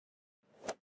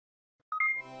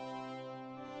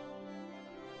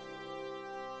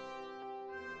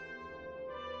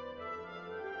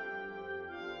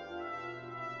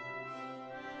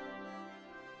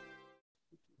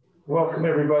Welcome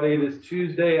everybody. It is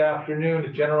Tuesday afternoon to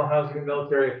General Housing and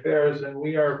Military Affairs, and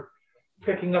we are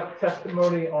picking up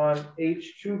testimony on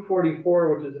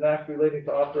H.244, which is an act relating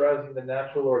to authorizing the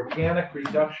natural organic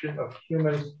reduction of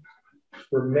human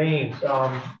remains.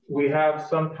 We have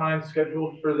some time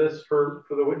scheduled for this for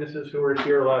the witnesses who were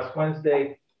here last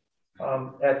Wednesday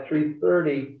at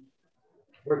 3:30.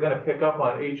 We're going to pick up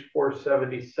on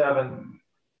H.477,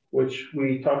 which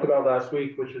we talked about last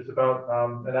week, which is about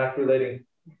an act relating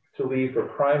to leave for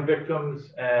crime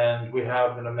victims, and we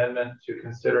have an amendment to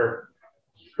consider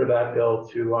for that bill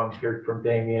to hear from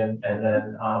Damien, and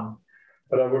then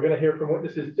but we're going to hear from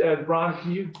witnesses. Ron,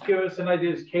 can you give us an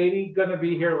idea? Is Katie going to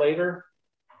be here later?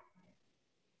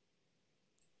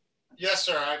 Yes,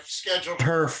 sir. I've scheduled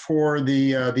her for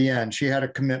the end. She had a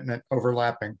commitment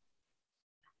overlapping.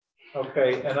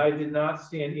 Okay, and I did not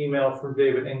see an email from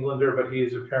David Englander, but he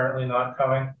is apparently not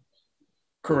coming.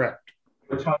 Correct.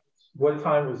 What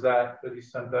time was that he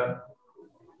sent that?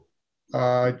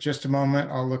 Just a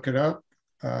moment, I'll look it up.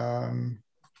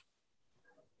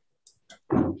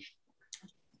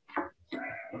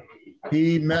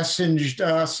 He messaged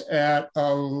us at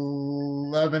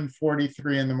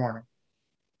 11:43 in the morning.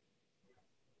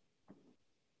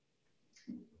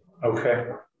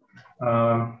 Okay.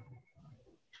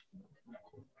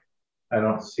 I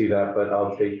don't see that, but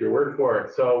I'll take your word for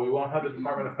it. So we won't have the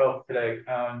Department of Health today.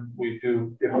 If we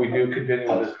do continue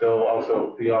with this bill,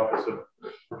 also the Office of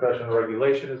Professional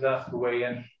Regulation is asked to weigh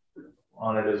in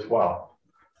on it as well.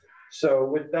 So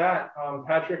with that,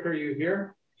 Patrick, are you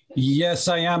here? Yes,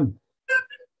 I am.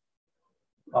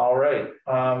 All right.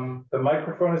 The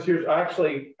microphone is yours.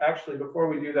 Actually, before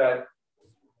we do that,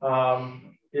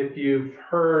 if you've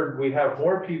heard, we have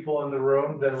more people in the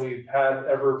room than we've had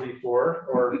ever before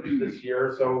or this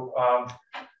year. So I'd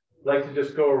like to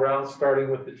just go around,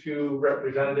 starting with the two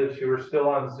representatives who are still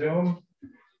on Zoom,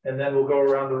 and then we'll go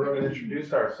around the room and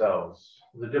introduce ourselves.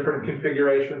 The different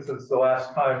configuration since the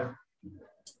last time,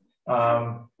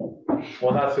 well,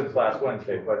 not since last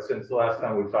Wednesday, but since the last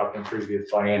time we talked in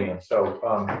previous biennium. So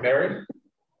Mary?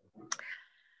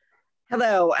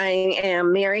 Hello, I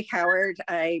am Mary Howard.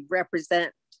 I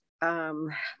represent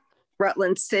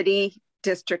Rutland City,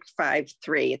 District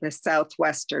 5-3, the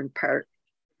southwestern part.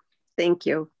 Thank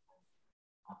you.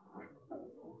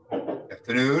 Good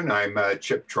afternoon, I'm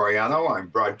Chip Troiano. I'm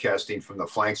broadcasting from the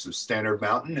flanks of Standard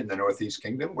Mountain in the Northeast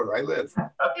Kingdom, where I live.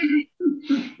 How you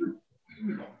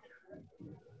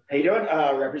doing?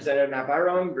 Representative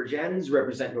Navarro, Virgins,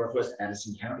 represent Northwest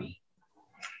Addison County.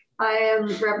 I am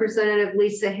Representative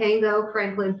Lisa Hango,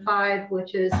 Franklin 5,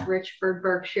 which is Richford,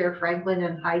 Berkshire, Franklin,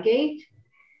 and Highgate.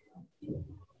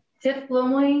 Tiff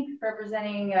Blumley,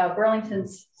 representing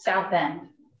Burlington's South End.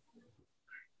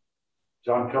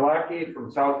 John Kalaki from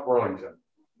South Burlington.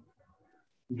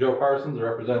 Joe Parsons,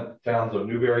 represent the towns of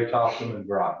Newberry, Topsham, and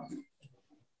Groton.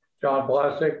 John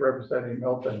Blasek, representing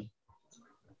Milton.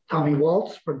 Tommy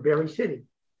Waltz from Berry City.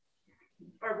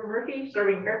 Barbara Murphy,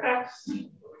 serving Fairfax,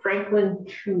 Franklin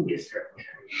 2 District.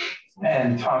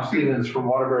 And Tom Stevens from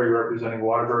Waterbury, representing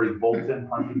Waterbury, Bolton,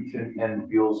 Huntington, and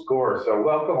Beals Gore. So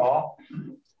welcome all.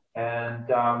 And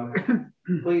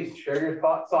please share your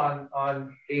thoughts on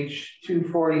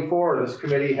H.244. This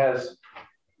committee has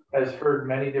heard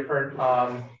many different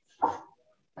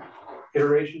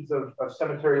iterations of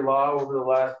cemetery law over the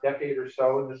last decade or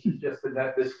so, and this is just the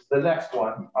next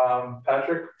one.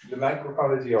 Patrick, the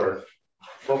microphone is yours.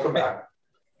 Welcome back.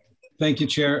 Thank you,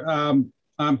 Chair. I'm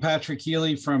Patrick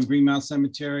Healy from Greenmount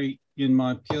Cemetery in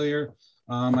Montpelier.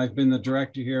 I've been the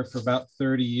director here for about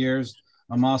 30 years.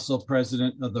 I'm also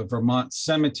president of the Vermont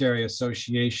Cemetery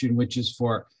Association, which is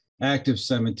for active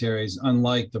cemeteries,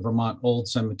 unlike the Vermont Old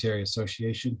Cemetery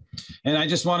Association. And I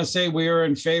just want to say we are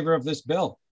in favor of this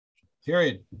bill,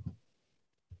 period.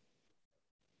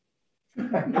 I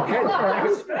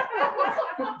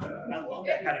love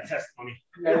that kind of testimony.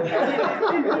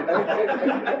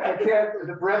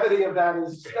 The brevity of that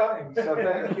is stunning. So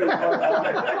thank you.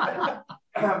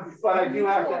 But I do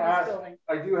have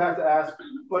to ask.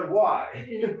 But why?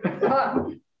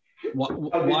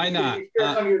 Why not?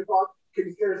 Can you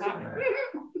share some?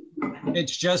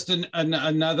 It's just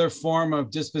another form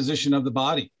of disposition of the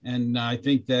body, and I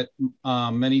think that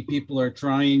many people are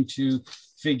trying to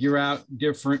figure out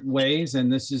different ways, and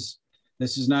this is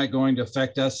not going to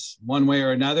affect us one way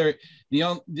or another.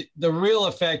 The real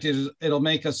effect is it'll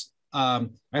make us our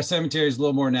cemeteries a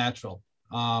little more natural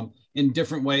in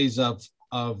different ways of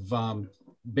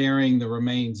burying the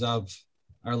remains of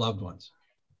our loved ones.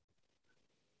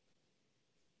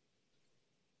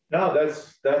 No,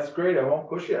 that's great. I won't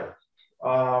push you.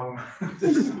 No,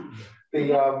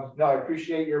 I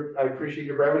appreciate your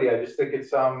brevity. I just think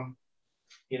it's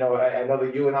you know, I know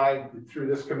that you and I, through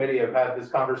this committee, have had a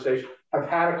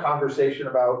conversation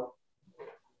about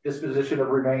disposition of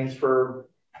remains for,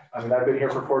 I mean, I've been here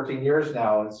for 14 years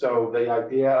now. And so the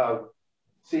idea of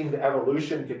seeing the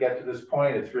evolution to get to this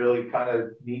point, it's really kind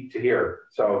of neat to hear.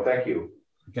 So thank you.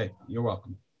 Okay, you're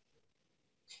welcome.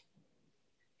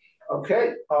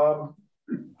 Okay,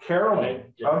 Carolyn,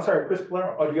 I'm sorry, Chris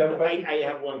Palermo. Oh, do you have a question? I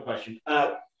have one question.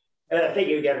 Thank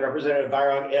you again, Representative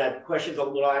Byron. Question's a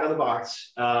little out of the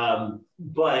box,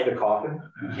 but the coffin.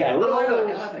 Yeah, a little out of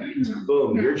the coffin.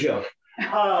 Boom, your joke.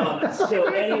 So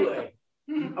anyway,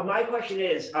 my question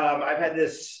is, I've had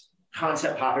this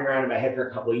concept popping around in my head for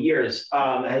a couple of years.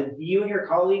 Have you and your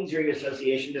colleagues or your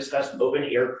association discussed open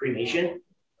air cremation?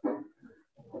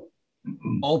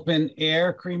 Open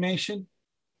air cremation?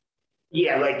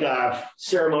 Yeah, like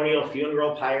ceremonial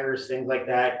funeral pyres, things like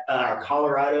that.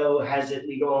 Colorado has it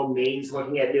legal. Maine's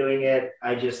looking at doing it.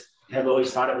 I just have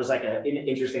always thought it was like an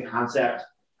interesting concept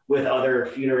with other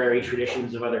funerary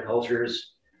traditions of other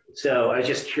cultures. So I was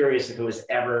just curious if it was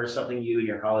ever something you and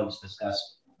your colleagues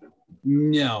discussed.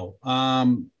 No,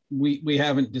 we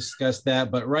haven't discussed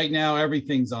that, but right now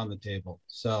everything's on the table.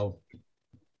 So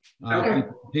Okay.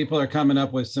 People are coming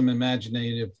up with some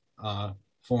imaginative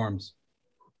forms.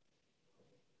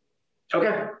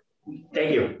 Okay,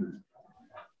 thank you.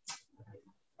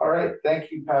 All right,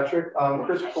 thank you, Patrick.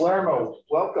 Chris Palermo,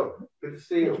 welcome. Good to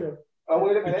see you. Oh,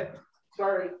 wait a minute.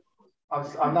 Sorry,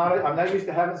 I'm not used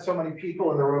to having so many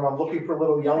people in the room. I'm looking for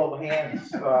little yellow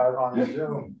hands on the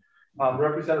Zoom.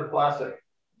 Representative Vlasic.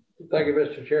 Thank you,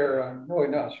 Mr. Chair. I'm really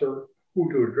not sure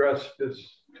who to address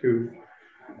this to.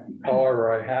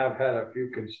 However, I have had a few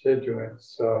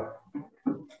constituents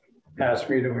ask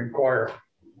me to inquire.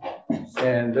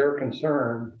 And their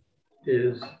concern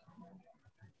is,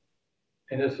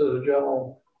 and this is a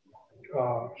general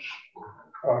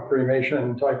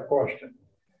cremation type question.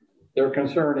 Their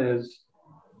concern is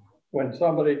when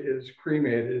somebody is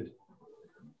cremated,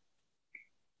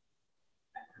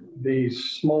 the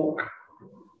smoke,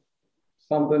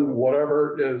 something,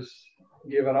 whatever is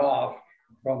given off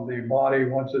from the body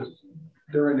once it's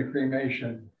during the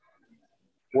cremation,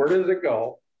 where does it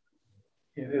go?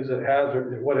 Is it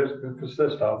hazard? What does it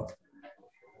consist of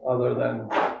other than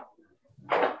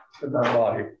the burnt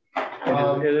body?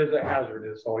 It is a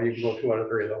hazard, so you can go 2 out of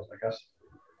 3 of those, I guess.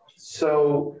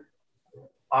 So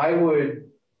I would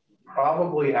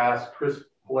probably ask Chris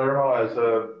Palermo as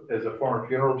a former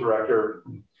funeral director,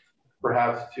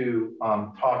 perhaps to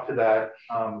talk to that.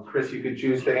 Chris, you could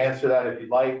choose to answer that if you'd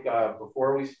like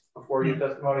before your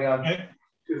testimony on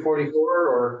 244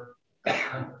 or.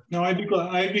 No, I'd be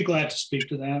glad to speak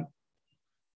to that.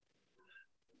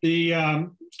 The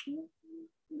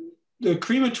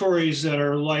crematories that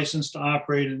are licensed to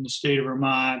operate in the state of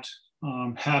Vermont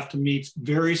have to meet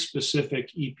very specific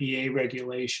EPA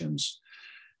regulations.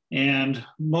 And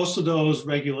most of those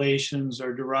regulations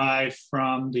are derived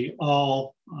from the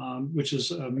which is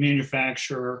a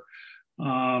manufacturer,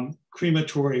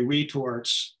 crematory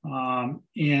retorts.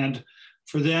 And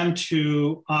for them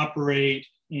to operate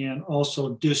and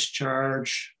also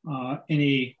discharge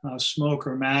any smoke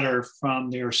or matter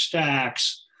from their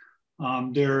stacks,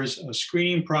 there's a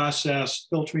screening process,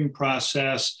 filtering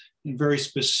process, and very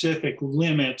specific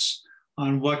limits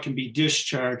on what can be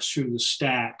discharged through the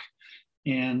stack.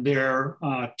 And they're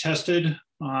tested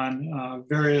on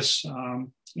various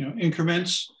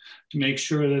increments to make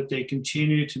sure that they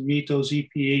continue to meet those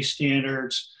EPA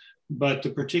standards. But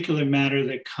the particular matter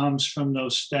that comes from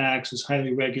those stacks is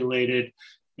highly regulated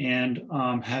and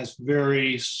has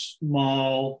very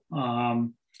small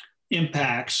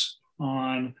impacts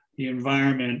on the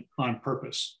environment on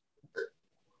purpose.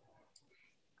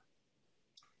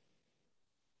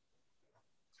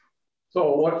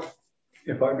 So what,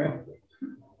 if I may?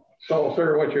 So,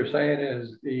 sir, what you're saying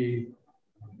is the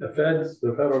feds,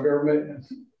 the federal government,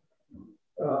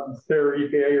 their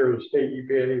EPA or the state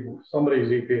EPA, somebody's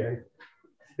EPA,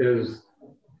 is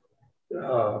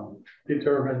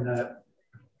determined that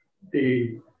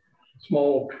the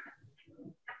smoke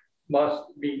must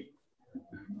meet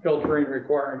filtering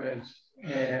requirements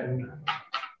and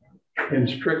in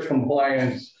strict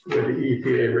compliance with the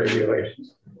EPA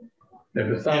regulations. If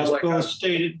it sounds like I'm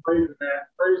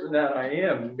praising that, I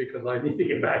am, because I need to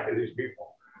get back to these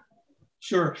people.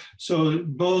 Sure. So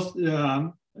both,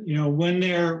 when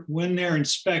they're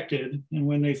inspected and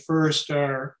when they first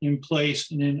are in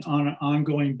place and on an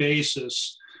ongoing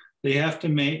basis, they have to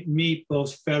meet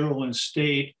both federal and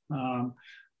state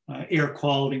air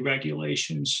quality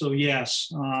regulations. So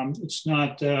yes, it's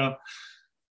not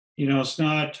it's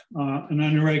not an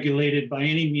unregulated by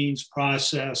any means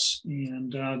process,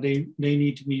 and they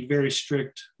need to meet very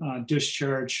strict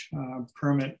discharge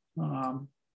permit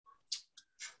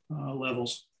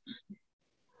levels.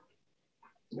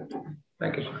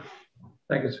 Thank you, sir.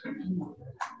 Thank you, sir.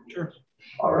 Sure.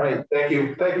 All right, thank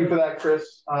you. Thank you for that,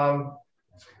 Chris.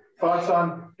 Thoughts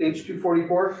on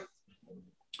H.244?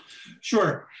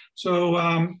 Sure.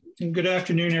 So good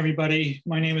afternoon, everybody.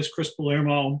 My name is Chris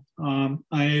Palermo.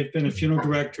 I have been a funeral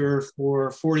director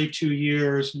for 42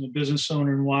 years and a business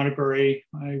owner in Waterbury.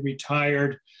 I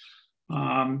retired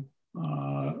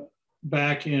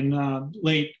back in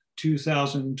late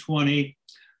 2020.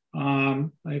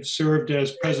 I've served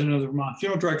as president of the Vermont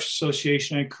Funeral Directors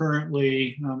Association. I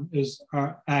currently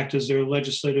act as their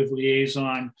legislative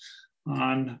liaison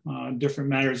on different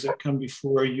matters that come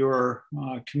before your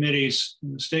committees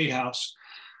in the State House.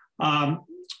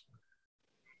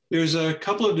 There's a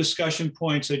couple of discussion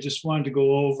points I just wanted to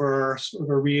go over, sort of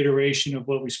a reiteration of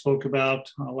what we spoke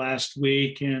about last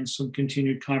week and some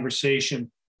continued conversation.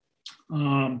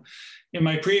 In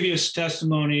my previous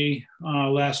testimony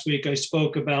last week, I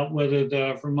spoke about whether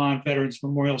the Vermont Veterans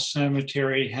Memorial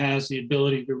Cemetery has the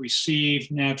ability to receive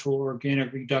natural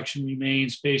organic reduction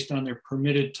remains based on their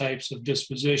permitted types of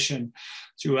disposition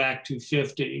through Act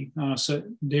 250. So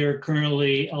they're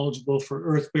currently eligible for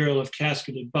earth burial of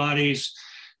casketed bodies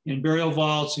in burial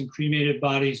vaults and cremated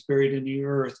bodies buried in the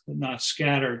earth but not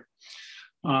scattered.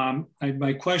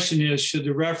 My question is, should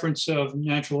the reference of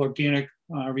natural organic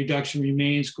reduction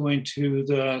remains going to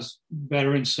the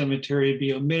veteran cemetery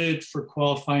be omitted for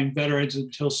qualifying veterans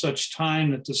until such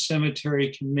time that the cemetery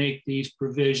can make these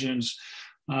provisions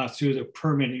through the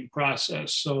permitting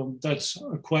process? So that's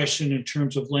a question in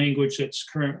terms of language that's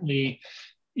currently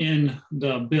in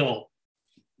the bill.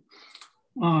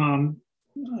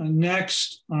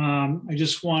 Next, I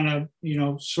just want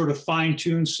to, sort of fine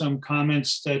tune some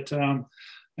comments that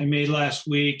I made last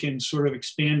week and sort of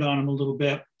expand on them a little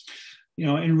bit.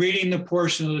 In reading the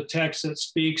portion of the text that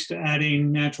speaks to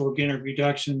adding natural organic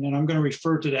reduction, and I'm going to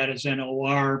refer to that as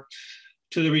NOR,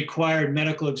 to the required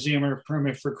medical examiner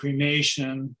permit for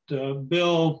cremation, the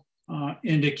bill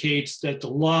indicates that the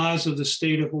laws of the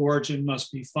state of origin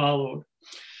must be followed.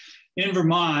 In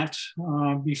Vermont,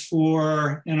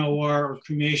 before NOR or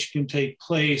cremation can take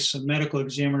place, a medical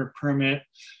examiner permit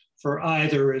for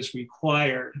either is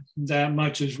required. That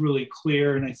much is really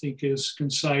clear and I think is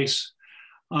concise.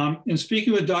 In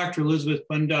speaking with Dr. Elizabeth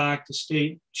Bundock, the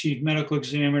state chief medical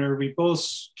examiner, we both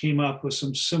came up with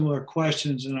some similar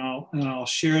questions, and I'll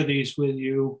share these with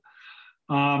you.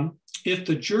 If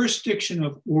the jurisdiction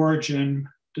of origin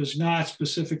does not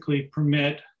specifically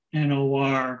permit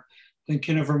NOR, then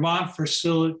can a Vermont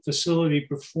facility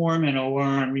perform NOR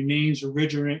on remains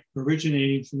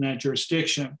originating from that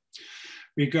jurisdiction,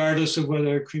 regardless of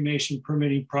whether a cremation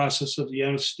permitting process of the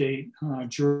out-of-state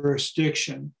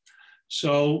jurisdiction?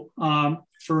 So,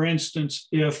 for instance,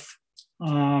 if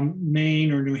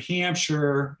Maine or New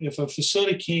Hampshire, if a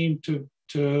facility came to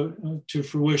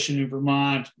fruition in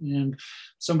Vermont and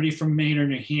somebody from Maine or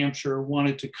New Hampshire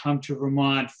wanted to come to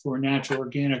Vermont for natural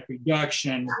organic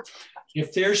reduction,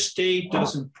 if their state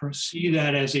doesn't see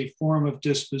that as a form of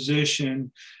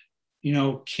disposition,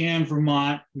 can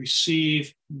Vermont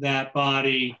receive that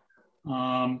body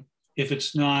if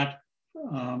it's not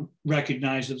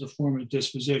recognized as a form of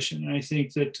disposition? And I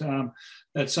think that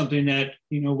that's something that,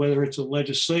 whether it's a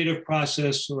legislative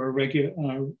process or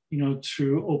through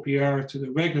OPR, through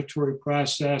the regulatory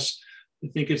process, I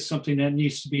think it's something that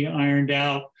needs to be ironed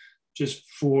out just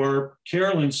for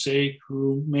Carolyn's sake,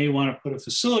 who may want to put a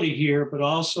facility here, but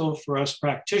also for us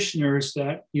practitioners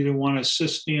that either want to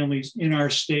assist families in our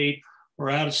state or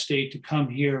out of state to come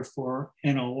here for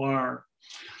NOR.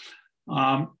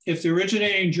 If the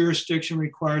originating jurisdiction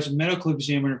requires a medical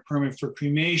examiner permit for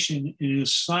cremation and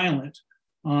is silent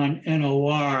on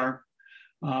NOR,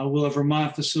 will a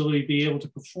Vermont facility be able to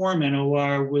perform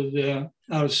NOR with the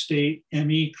out-of-state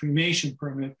ME cremation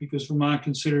permit, because Vermont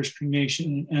considers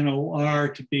cremation and NOR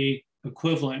to be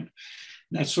equivalent?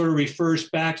 And that sort of refers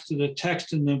back to the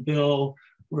text in the bill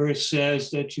where it says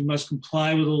that you must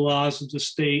comply with the laws of the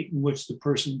state in which the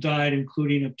person died,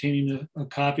 including obtaining a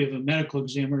copy of a medical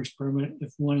examiner's permit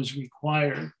if one is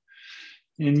required.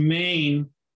 In Maine,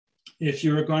 if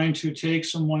you were going to take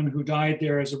someone who died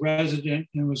there as a resident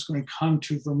and was going to come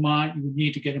to Vermont, you would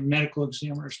need to get a medical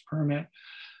examiner's permit.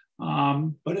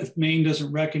 But if Maine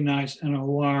doesn't recognize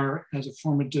NOR as a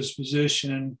form of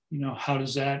disposition, how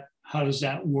does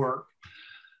that work?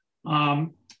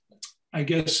 I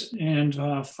guess, and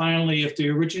finally, if the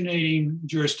originating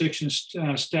jurisdiction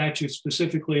statutes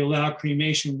specifically allow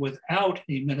cremation without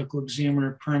a medical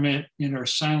examiner permit and are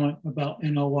silent about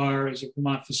NOR as a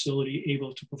Vermont facility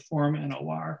able to perform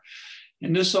NOR.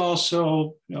 And this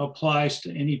also applies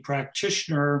to any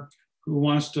practitioner who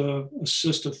wants to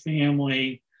assist a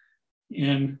family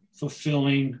in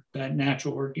fulfilling that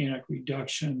natural organic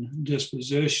reduction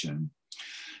disposition.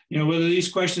 Whether these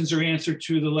questions are answered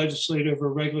through the legislative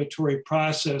or regulatory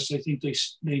process, I think they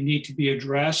need to be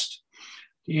addressed.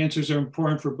 The answers are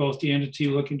important for both the entity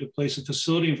looking to place a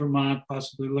facility in Vermont,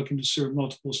 possibly looking to serve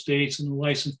multiple states, and the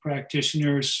licensed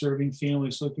practitioners serving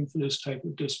families looking for this type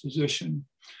of disposition.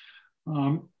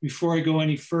 Before I go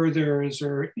any further, is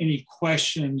there any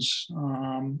questions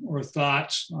or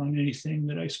thoughts on anything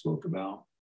that I spoke about?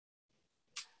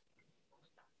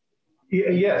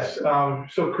 Yes.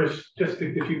 So Chris, just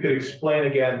if you could explain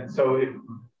again. So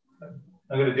I'm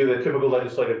going to do the typical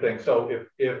legislative thing. So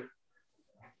if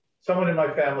someone in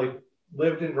my family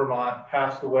lived in Vermont,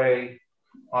 passed away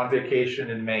on vacation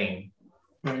in Maine,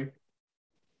 right,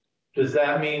 does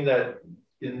that mean that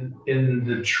in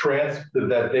the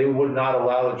that they would not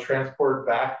allow the transport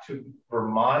back to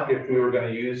Vermont if we were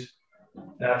going to use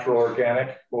natural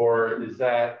organic, or is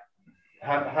that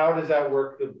how does that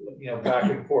work? Back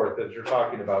and forth as you're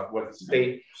talking about what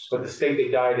the state they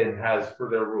died in has for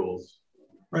their rules.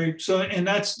 Right. So and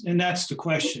that's the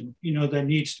question that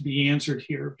needs to be answered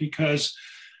here, because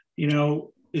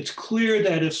it's clear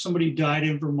that if somebody died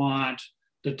in Vermont,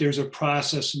 that there's a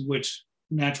process in which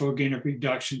natural organic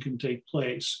reduction can take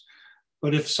place.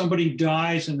 But if somebody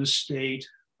dies in a state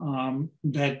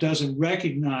that doesn't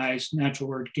recognize natural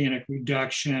organic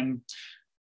reduction,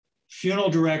 funeral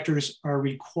directors are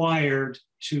required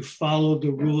to follow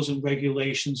the rules and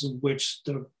regulations in which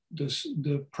the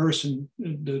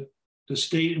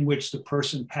state in which the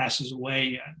person passes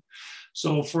away in.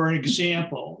 So for an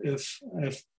example, if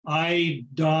I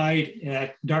died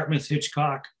at Dartmouth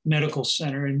Hitchcock Medical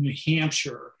Center in New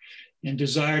Hampshire and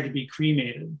desired to be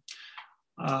cremated,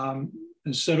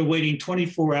 instead of waiting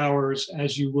 24 hours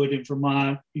as you would in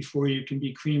Vermont before you can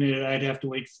be cremated, I'd have to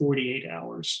wait 48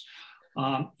 hours.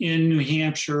 In New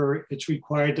Hampshire, it's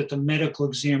required that the medical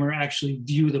examiner actually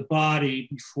view the body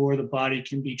before the body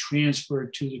can be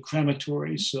transferred to the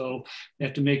crematory. So they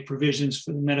have to make provisions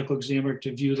for the medical examiner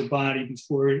to view the body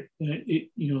before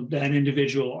that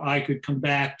individual I could come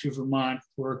back to Vermont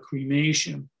for a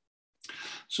cremation.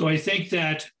 So I think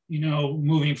that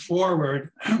moving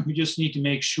forward, we just need to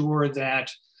make sure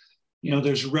that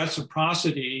there's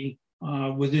reciprocity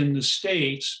within the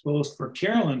states, both for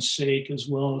Carolyn's sake as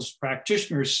well as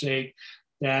practitioners' sake,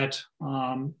 that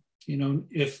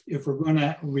if we're going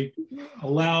to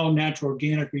allow natural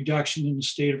organic reduction in the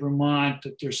state of Vermont,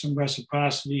 that there's some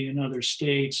reciprocity in other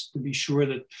states to be sure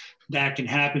that that can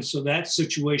happen. So that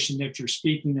situation that you're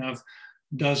speaking of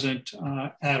doesn't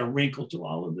add a wrinkle to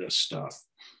all of this stuff.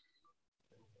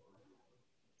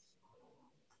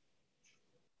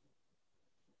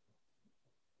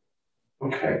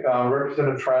 Okay,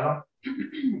 Representative Triano.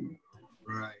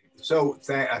 Right. So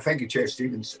thank you, Chair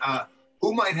Stevens.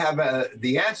 Who might have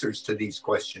the answers to these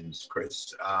questions,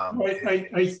 Chris?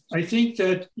 I think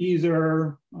that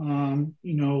either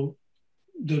the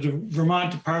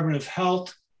Vermont Department of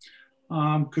Health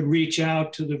could reach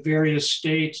out to the various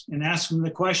states and ask them the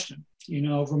question.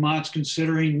 Vermont's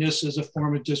considering this as a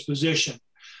form of disposition.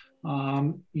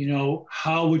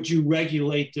 How would you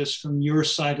regulate this from your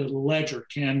side of the ledger?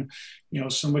 Can,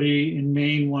 somebody in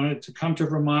Maine wanted to come to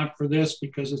Vermont for this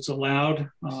because it's allowed,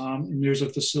 and there's a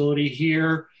facility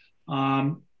here.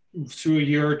 Through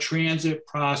your transit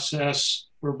process,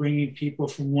 we're bringing people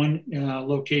from one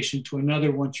location to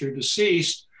another once you're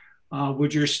deceased.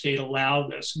 Would your state allow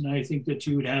this? And I think that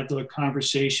you would have the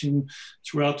conversation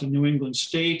throughout the New England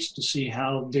states to see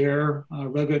how their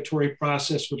regulatory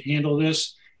process would handle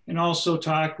this. And also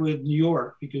talk with New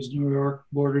York, because New York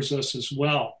borders us as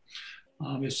well,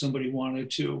 if somebody wanted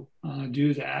to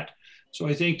do that. So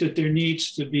I think that there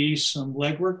needs to be some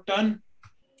legwork done.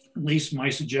 At least my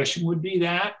suggestion would be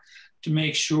that, to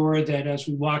make sure that as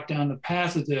we walk down the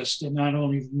path of this, that not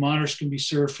only Vermonters can be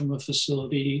served from a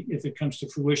facility if it comes to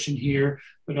fruition here,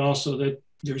 but also that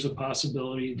there's a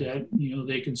possibility that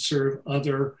they can serve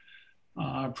other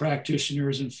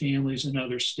practitioners and families in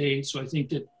other states. So I think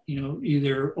that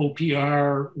either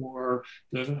OPR or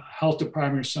the health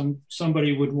department or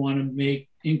somebody would want to make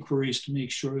inquiries to make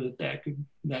sure that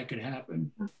could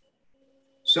happen.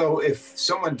 So if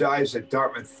someone dies at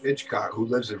Dartmouth Hitchcock who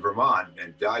lives in Vermont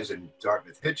and dies in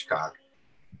Dartmouth Hitchcock,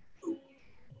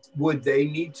 would they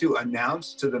need to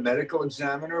announce to the medical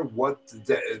examiner what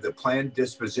the planned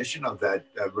disposition of that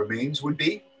remains would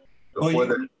be?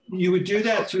 Well, you would do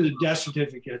that through the death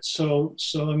certificate. So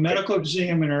a medical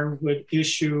examiner would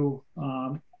issue,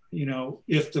 you know,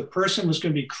 if the person was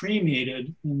going to be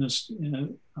cremated in this,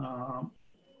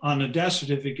 on the death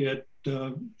certificate,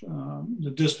 the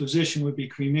disposition would be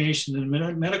cremation. And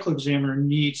the medical examiner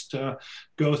needs to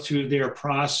go through their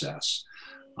process.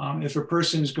 If a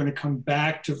person is going to come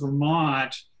back to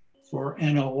Vermont for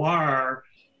NOR,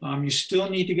 you still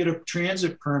need to get a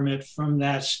transit permit from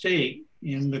that state.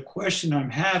 And the question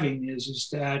I'm having is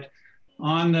that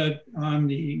on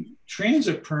the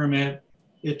transit permit,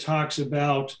 it talks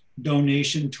about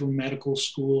donation to a medical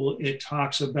school. It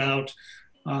talks about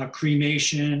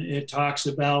cremation. It talks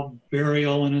about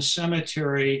burial in a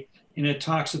cemetery, and it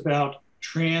talks about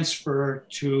transfer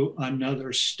to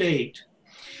another state.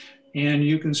 And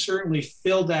you can certainly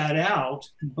fill that out,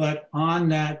 but on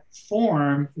that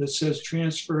form that says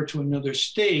transfer to another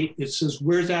state, it says,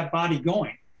 where's that body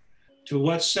going? To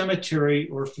what cemetery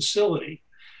or facility?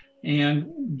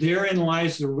 And therein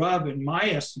lies the rub, in my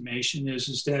estimation,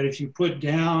 is that if you put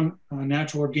down a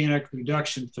natural organic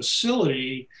reduction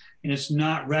facility and it's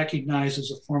not recognized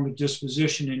as a form of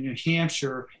disposition in New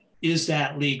Hampshire, is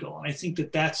that legal? I think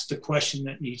that that's the question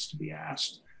that needs to be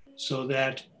asked, so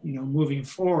that, you know, moving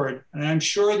forward, and I'm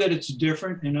sure that it's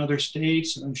different in other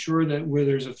states, and I'm sure that where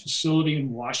there's a facility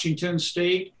in Washington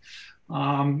state,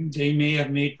 they may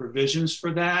have made provisions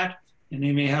for that, and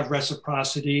they may have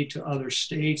reciprocity to other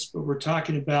states, but we're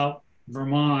talking about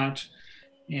Vermont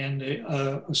and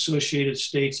the associated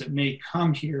states that may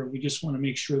come here. We just want to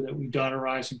make sure that we dot our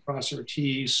I's and cross our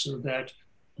T's so that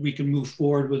we can move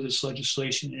forward with this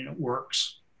legislation and it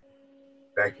works.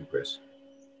 Thank you, Chris.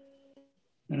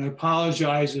 And I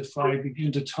apologize if I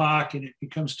begin to talk and it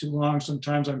becomes too long.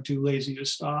 Sometimes I'm too lazy to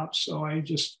stop. So I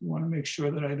just want to make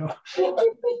sure that I don't.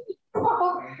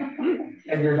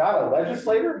 And you're not a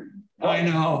legislator? I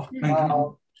know.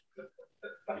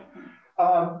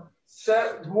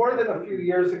 So more than a few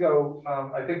years ago,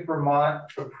 I think Vermont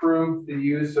approved the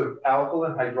use of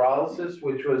alkaline hydrolysis,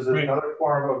 which was another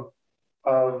form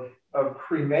of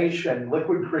cremation,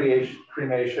 liquid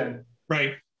cremation.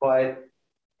 Right.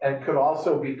 And could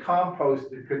also be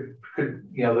composted. Could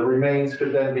you know, the remains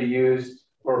could then be used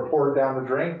or poured down the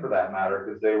drain, for that matter,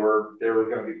 because they were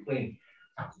going to be clean.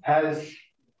 Has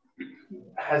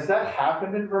that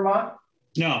happened in Vermont?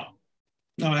 No,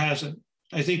 it hasn't.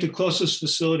 I think the closest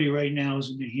facility right now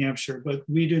is in New Hampshire, but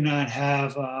we do not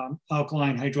have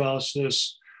alkaline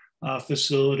hydrolysis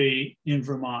facility in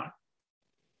Vermont.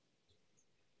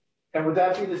 And would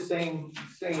that be the same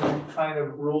kind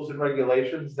of rules and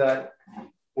regulations that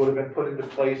would have been put into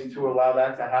place to allow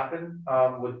that to happen?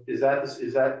 Is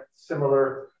that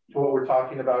similar to what we're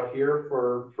talking about here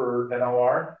for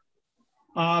NOR?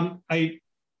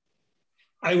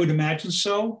 I would imagine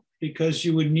so, because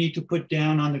you would need to put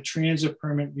down on the transit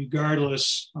permit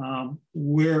regardless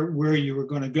where you were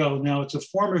going to go. Now, it's a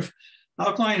form of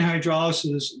alkaline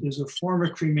hydrolysis is a form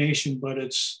of cremation, but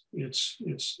it's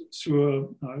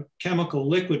through a chemical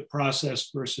liquid process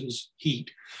versus heat.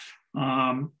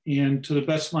 And to the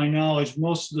best of my knowledge,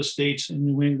 most of the states in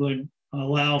New England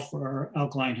allow for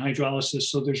alkaline hydrolysis,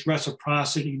 so there's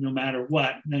reciprocity no matter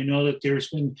what. And I know that there's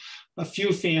been a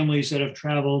few families that have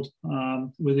traveled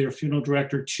with their funeral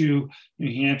director to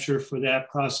New Hampshire for that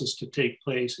process to take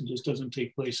place. It just doesn't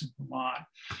take place in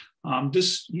Vermont.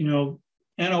 This, you know,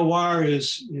 NOR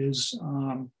is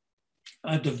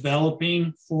a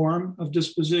developing form of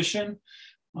disposition.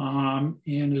 And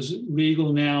is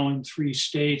legal now in 3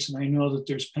 states. And I know that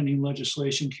there's pending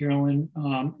legislation, Carolyn,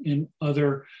 in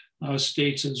other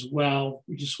states as well.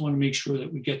 We just want to make sure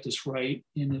that we get this right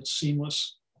and it's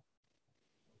seamless.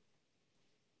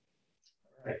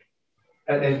 Right.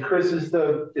 And Chris, is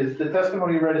the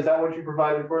testimony you read, is that what you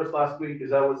provided for us last week?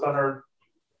 Is that what's on our,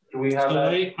 do we have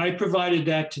that? I provided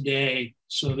that today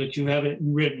so that you have it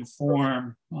in written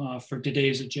form for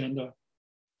today's agenda.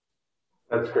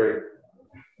 That's great.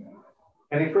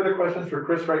 Any further questions for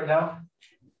Chris right now?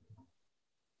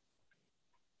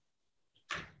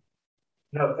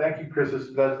 No, thank you, Chris.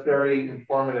 That's very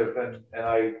informative, and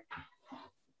I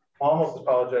almost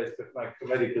apologize to my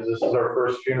committee because this is our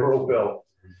first funeral bill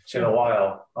in a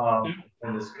while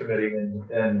in this committee,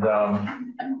 and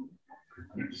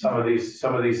some of these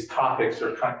topics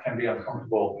can be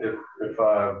uncomfortable if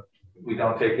we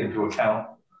don't take into account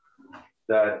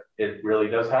that it really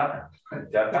does happen.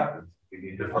 Death happens. We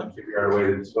need to figure out a way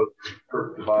to dispose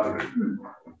of the body.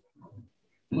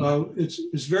 Well,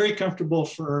 it's very comfortable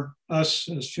for us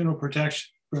as funeral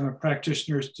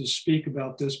practitioners to speak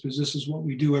about this, because this is what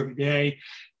we do every day.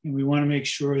 And we want to make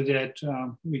sure that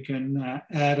we can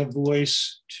add a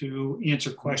voice to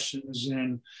answer questions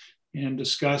and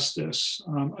discuss this.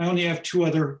 I only have two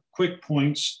other quick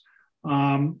points.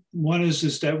 One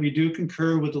is that we do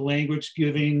concur with the language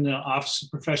giving the Office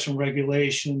of Professional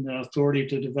Regulation the authority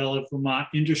to develop Vermont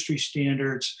industry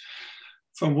standards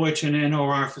from which an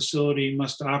NOR facility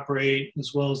must operate,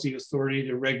 as well as the authority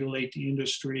to regulate the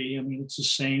industry. I mean, it's the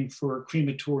same for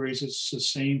crematories, it's the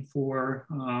same for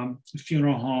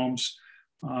funeral homes.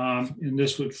 And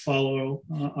this would follow,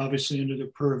 obviously, under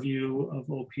the purview of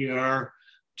OPR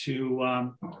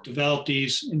to develop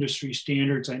these industry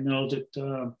standards. I know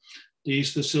that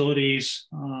these facilities,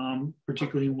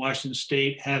 particularly in Washington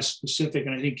State, have specific,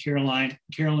 and I think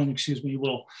Carolyn, excuse me,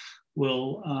 will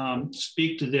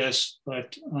speak to this,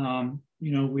 but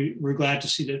you know, we're glad to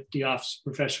see that the Office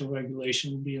of Professional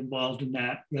Regulation will be involved in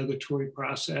that regulatory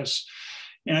process.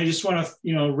 And I just want to,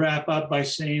 you know, wrap up by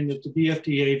saying that the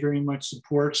BFDA very much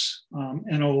supports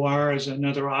NOR as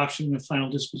another option of final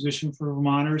disposition for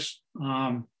Vermonters.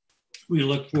 We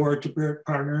look forward to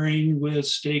partnering with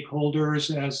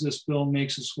stakeholders as this bill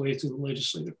makes its way through the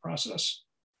legislative process.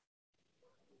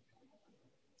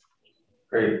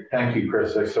 Great, thank you,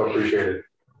 Chris. I so appreciate it.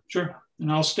 Sure, and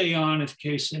I'll stay on in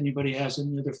case anybody has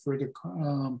any other further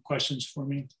questions for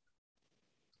me.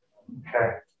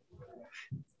 Okay.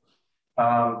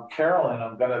 Carolyn,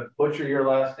 I'm gonna butcher your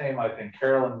last name, I think.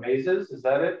 Carolyn Mazes, is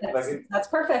that it? That's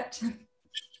perfect.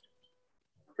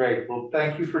 Great, well,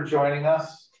 thank you for joining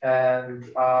us, and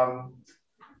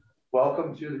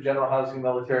welcome to the General Housing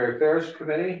Military Affairs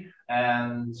Committee.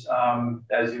 And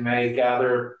as you may have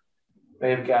gathered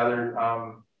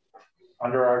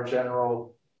under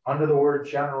the word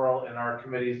general in our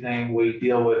committee's name, we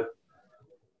deal with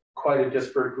quite a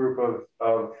disparate group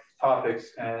of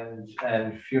topics,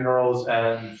 and funerals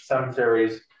and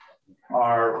cemeteries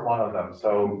are one of them.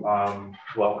 So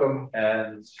welcome,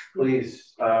 and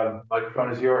please,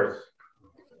 microphone is yours.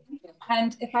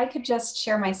 And if I could just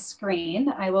share my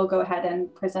screen, I will go ahead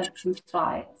and present some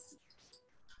slides.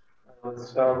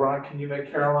 Ron, can you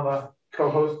make Carolyn a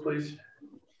co-host, please?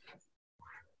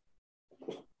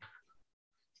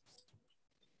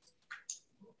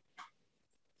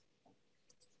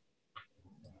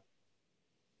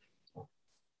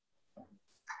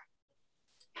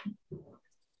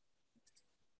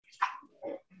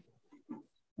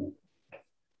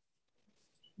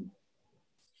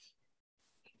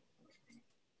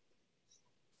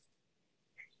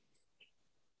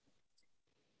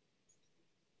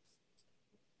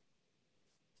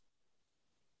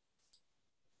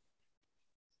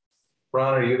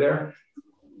 Ron, are you there?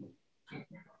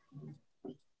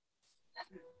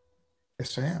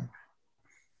 Yes, I am.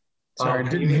 Sorry, I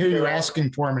didn't hear you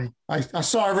asking for me. I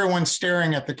saw everyone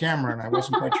staring at the camera and I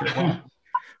wasn't quite sure why.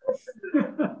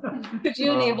 Could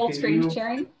you enable screen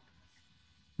sharing?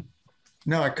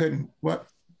 No, I couldn't. What?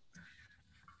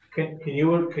 Can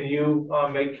you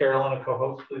make Carolyn a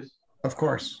co-host, please? Of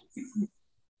course.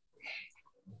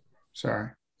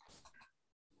 Sorry.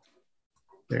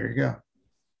 There you go.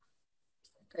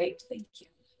 Great, thank you.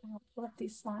 I'll pull up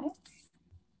these slides.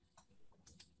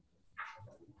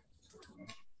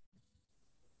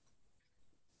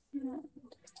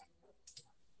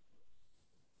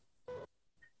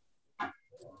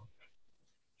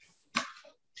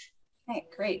 Okay,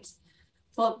 great.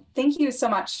 Well, thank you so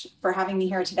much for having me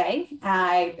here today.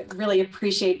 I really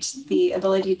appreciate the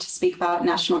ability to speak about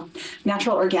natural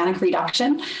organic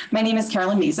reduction. My name is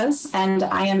Carolyn Mazes, and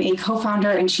I am a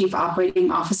co-founder and chief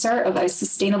operating officer of a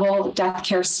sustainable death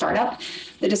care startup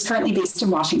that is currently based in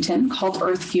Washington called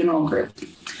Earth Funeral Group.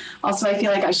 Also, I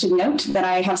feel like I should note that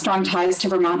I have strong ties to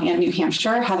Vermont and New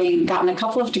Hampshire, having gotten a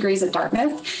couple of degrees at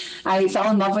Dartmouth. I fell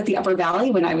in love with the Upper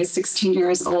Valley when I was 16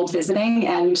 years old visiting,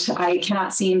 and I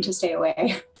cannot seem to stay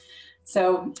away.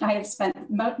 So I have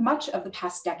spent much of the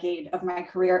past decade of my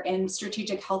career in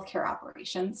strategic healthcare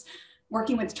operations,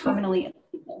 working with terminally ill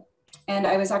people. And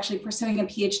I was actually pursuing a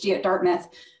PhD at Dartmouth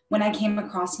when I came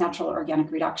across natural organic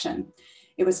reduction.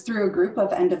 It was through a group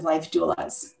of end-of-life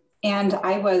doulas. And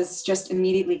I was just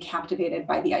immediately captivated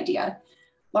by the idea,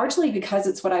 largely because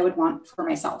it's what I would want for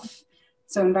myself.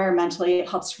 So environmentally, it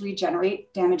helps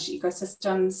regenerate damaged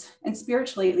ecosystems, and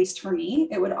spiritually, at least for me,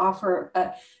 it would offer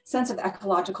a sense of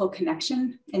ecological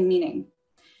connection and meaning.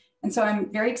 And so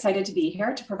I'm very excited to be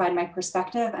here to provide my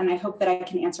perspective, and I hope that I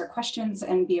can answer questions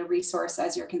and be a resource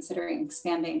as you're considering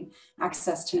expanding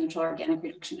access to natural organic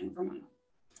reduction in Vermont.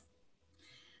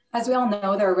 As we all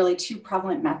know, there are really two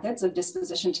prevalent methods of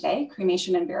disposition today,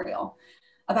 cremation and burial.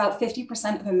 About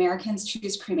 50% of Americans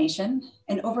choose cremation,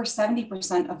 and over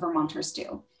 70% of Vermonters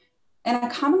do. And a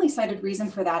commonly cited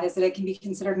reason for that is that it can be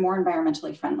considered more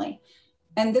environmentally friendly.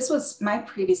 And this was my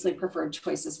previously preferred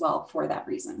choice as well for that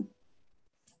reason.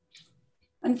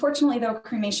 Unfortunately, though,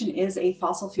 cremation is a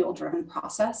fossil fuel driven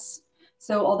process.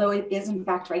 So although it is in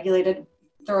fact regulated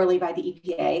thoroughly by the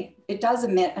EPA, it does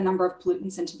emit a number of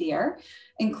pollutants into the air,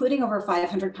 including over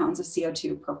 500 pounds of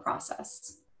CO2 per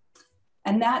process.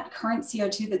 And that current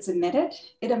CO2 that's emitted,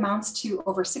 it amounts to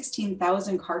over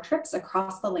 16,000 car trips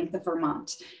across the length of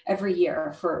Vermont every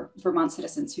year for Vermont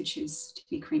citizens who choose to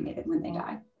be cremated when they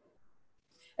die.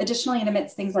 Additionally, it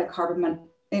emits things like carbon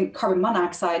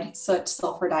monoxide, soot,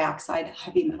 sulfur dioxide,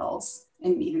 heavy metals,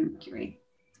 and even mercury.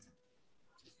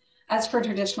 As for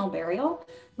traditional burial,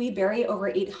 we bury over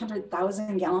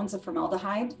 800,000 gallons of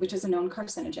formaldehyde, which is a known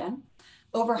carcinogen,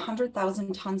 over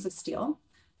 100,000 tons of steel,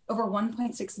 over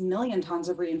 1.6 million tons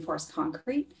of reinforced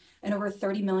concrete, and over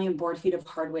 30 million board feet of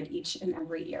hardwood each and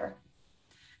every year.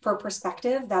 For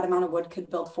perspective, that amount of wood could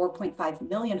build 4.5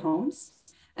 million homes,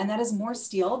 and that is more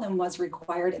steel than was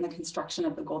required in the construction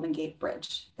of the Golden Gate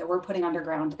Bridge that we're putting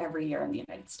underground every year in the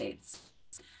United States.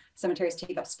 Cemeteries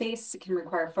take up space, it can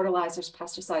require fertilizers,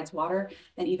 pesticides, water,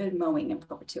 and even mowing in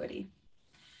perpetuity.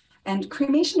 And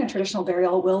cremation and traditional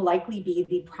burial will likely be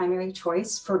the primary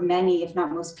choice for many, if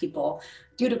not most people,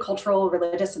 due to cultural,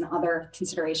 religious, and other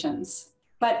considerations.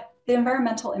 But the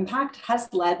environmental impact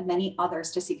has led many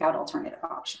others to seek out alternative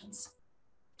options.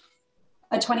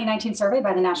 A 2019 survey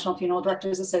by the National Funeral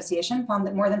Directors Association found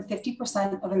that more than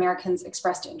 50% of Americans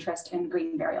expressed interest in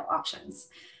green burial options.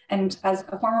 And as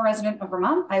a former resident of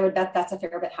Vermont, I would bet that's a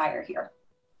fair bit higher here.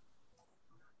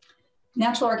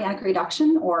 Natural organic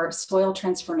reduction, or soil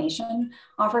transformation,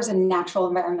 offers a natural,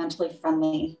 environmentally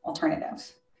friendly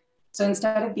alternative. So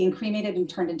instead of being cremated and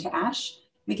turned into ash,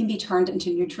 we can be turned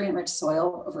into nutrient-rich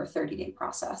soil over a 30-day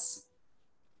process.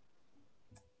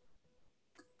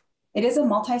 It is a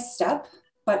multi-step,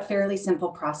 but fairly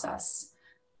simple process.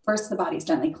 First, the body is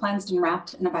gently cleansed and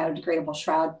wrapped in a biodegradable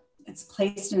shroud. It's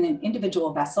placed in an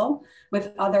individual vessel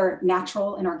with other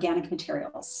natural and organic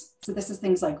materials. So this is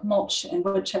things like mulch and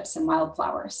wood chips and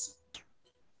wildflowers.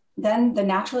 Then the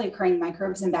naturally occurring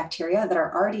microbes and bacteria that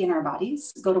are already in our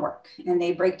bodies go to work, and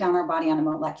they break down our body on a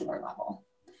molecular level.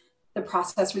 The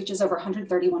process reaches over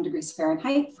 131 degrees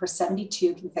Fahrenheit for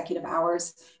 72 consecutive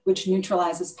hours, which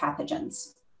neutralizes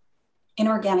pathogens.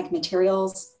 Inorganic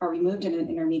materials are removed in an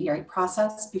intermediary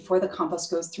process before the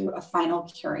compost goes through a final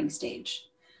curing stage.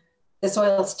 The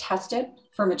soil is tested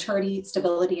for maturity,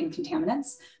 stability, and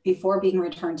contaminants before being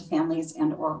returned to families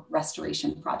and/or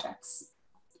restoration projects.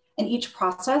 And each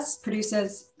process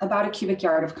produces about a cubic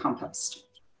yard of compost.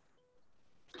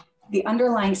 The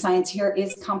underlying science here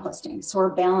is composting. So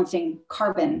we're balancing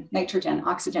carbon, nitrogen,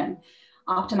 oxygen,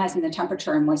 optimizing the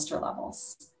temperature and moisture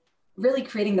levels, really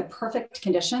creating the perfect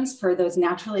conditions for those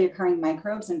naturally occurring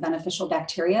microbes and beneficial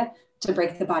bacteria to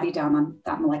break the body down on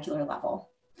that molecular level.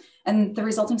 And the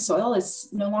resulting soil is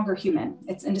no longer human.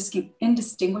 It's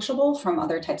indistinguishable from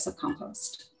other types of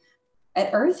compost. At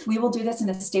Earth, we will do this in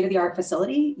a state-of-the-art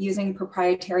facility using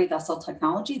proprietary vessel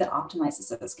technology that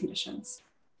optimizes those conditions.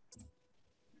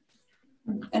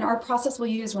 And our process will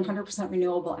use 100%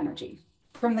 renewable energy.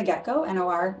 From the get-go,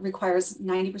 NOR requires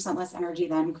 90% less energy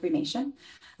than cremation,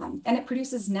 and it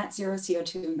produces net zero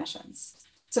CO2 emissions.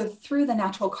 So through the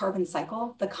natural carbon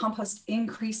cycle, the compost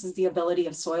increases the ability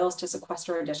of soils to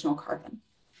sequester additional carbon.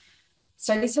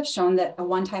 Studies have shown that a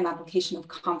one-time application of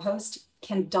compost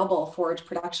can double forage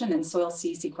production and soil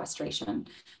C sequestration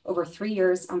over 3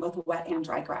 years on both wet and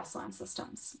dry grassland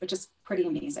systems, which is pretty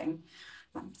amazing.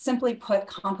 Simply put,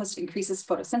 compost increases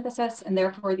photosynthesis and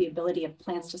therefore the ability of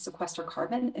plants to sequester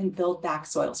carbon and build back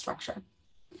soil structure.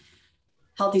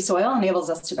 Healthy soil enables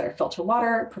us to better filter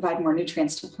water, provide more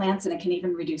nutrients to plants, and it can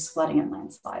even reduce flooding and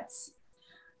landslides.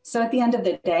 So at the end of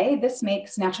the day, this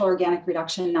makes natural organic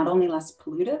reduction not only less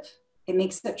pollutive, it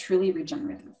makes it truly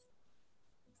regenerative.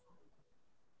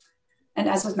 And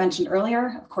as was mentioned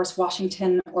earlier, of course,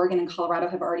 Washington, Oregon, and Colorado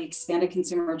have already expanded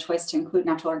consumer choice to include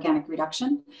natural organic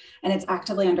reduction. And it's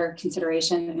actively under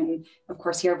consideration in, of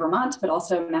course, here Vermont, but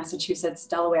also Massachusetts,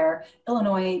 Delaware,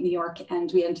 Illinois, New York,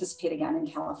 and we anticipate again in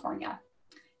California.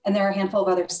 And there are a handful of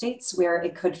other states where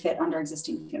it could fit under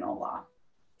existing funeral law.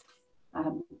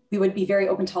 We would be very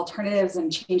open to alternatives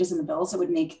and changes in the bills that would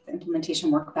make the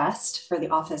implementation work best for the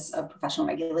Office of Professional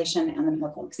Regulation and the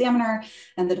Medical Examiner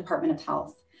and the Department of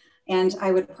Health. And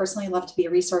I would personally love to be a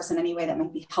resource in any way that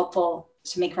might be helpful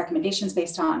to make recommendations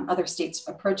based on other states'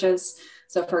 approaches.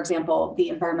 So for example, the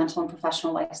environmental and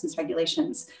professional license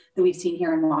regulations that we've seen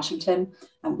here in Washington,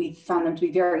 we've found them to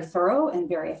be very thorough and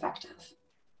very effective.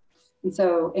 And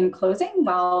so in closing,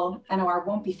 while NOR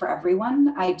won't be for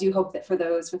everyone, I do hope that for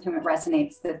those with whom it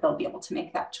resonates, that they'll be able to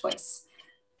make that choice.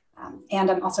 And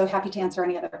I'm also happy to answer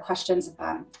any other questions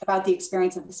about the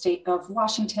experience of the state of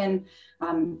Washington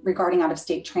regarding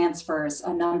out-of-state transfers.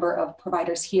 A number of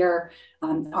providers here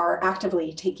are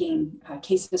actively taking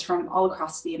cases from all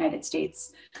across the United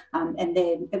States. And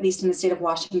then, at least in the state of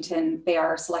Washington, they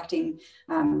are selecting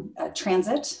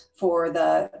transit for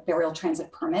the burial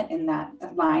transit permit in that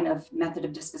line of method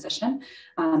of disposition,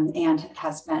 and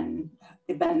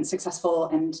they've been successful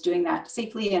in doing that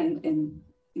safely and in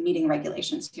meeting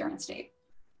regulations here in the state.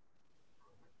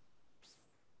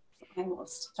 I will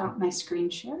stop my screen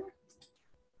share.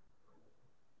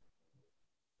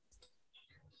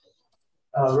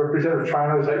 Representative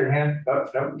Trino, is that your hand? Oh,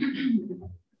 no.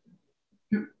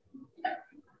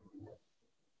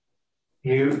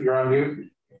 You're on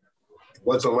mute.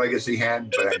 Was a legacy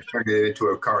hand, but I turned it into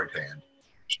a current hand.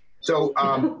 So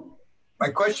my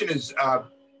question is,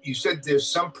 you said there's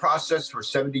some process for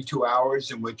 72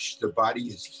 hours in which the body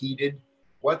is heated.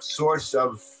 What source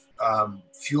of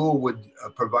fuel would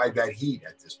provide that heat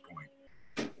at this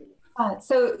point?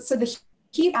 So the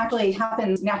heat actually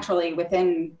happens naturally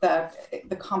within the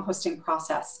composting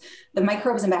process. The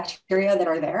microbes and bacteria that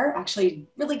are there actually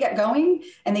really get going,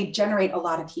 and they generate a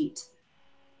lot of heat.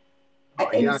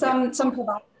 And some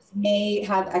providers may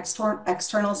have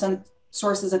external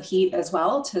sources of heat as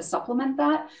well to supplement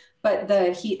that, but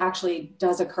the heat actually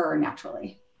does occur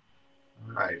naturally.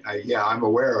 Right. Yeah, I'm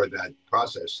aware of that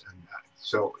process, and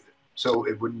so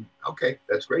it wouldn't. Okay,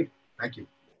 that's great. Thank you.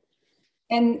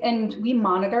 And we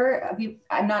monitor.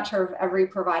 I'm not sure of every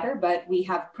provider, but we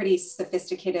have pretty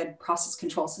sophisticated process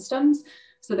control systems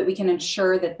so that we can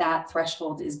ensure that that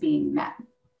threshold is being met.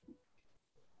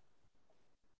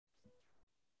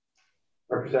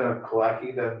 Representative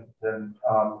Kalaki, then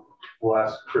we'll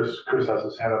ask Chris. Chris has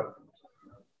his hand up.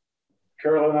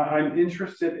 Carolyn, I'm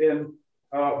interested in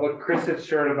what Chris had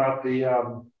shared about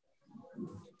the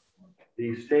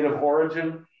state of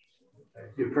origin.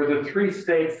 For the 3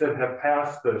 states that have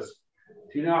passed this,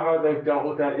 do you know how they've dealt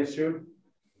with that issue?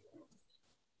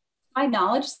 My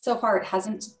knowledge, so far, it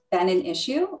hasn't been an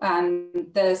issue.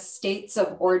 The states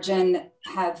of origin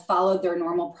have followed their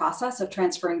normal process of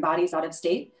transferring bodies out of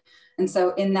state. And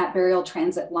so in that burial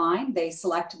transit line, they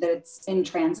select that it's in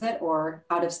transit or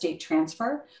out of state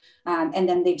transfer. And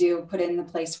then they do put in the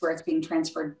place where it's being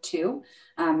transferred to.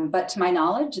 But to my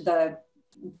knowledge, the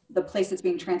place it's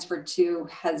being transferred to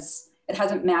it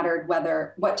hasn't mattered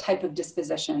what type of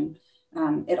disposition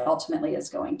it ultimately is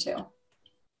going to.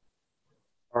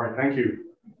 All right, thank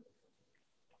you.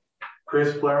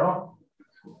 Chris Palermo.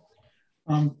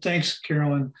 Thanks,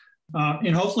 Carolyn.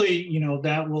 And hopefully,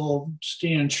 that will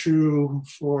stand true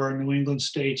for New England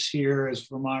states here as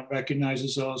Vermont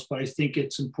recognizes those. But I think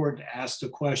it's important to ask the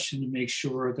question to make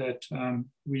sure that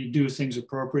we do things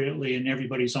appropriately and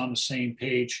everybody's on the same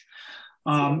page.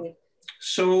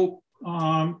 So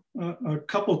a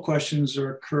couple of questions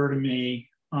occur to me.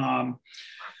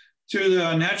 Through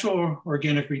the natural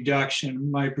organic reduction,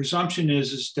 my presumption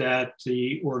is that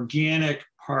the organic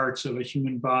parts of a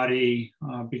human body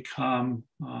become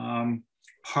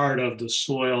part of the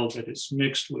soil that it's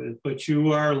mixed with, but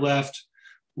you are left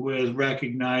with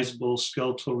recognizable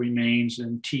skeletal remains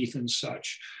and teeth and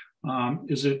such.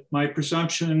 Is it my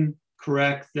presumption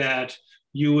correct that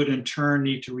you would in turn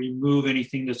need to remove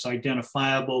anything that's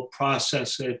identifiable,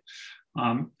 process it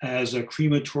as a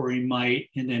crematory might,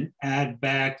 and then add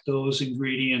back those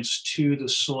ingredients to the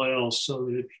soil so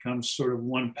that it becomes sort of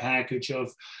one package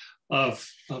of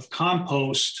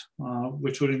compost,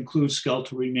 which would include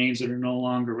skeletal remains that are no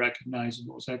longer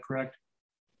recognizable. Is that correct?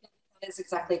 That is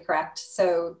exactly correct.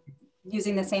 So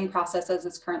using the same process as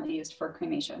is currently used for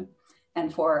cremation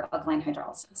and for alkaline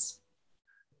hydrolysis.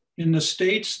 In the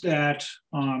states that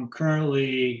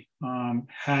currently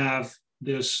have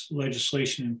this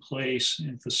legislation in place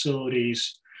in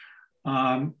facilities,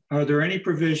 are there any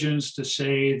provisions to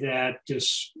say that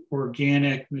this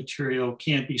organic material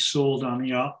can't be sold on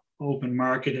the open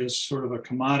market as sort of a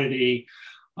commodity?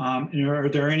 And are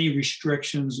there any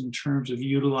restrictions in terms of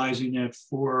utilizing it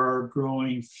for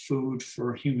growing food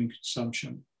for human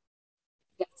consumption?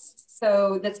 Yes,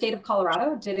 so the state of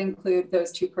Colorado did include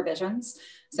those 2 provisions.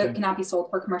 So it cannot be sold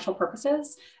for commercial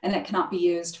purposes, and it cannot be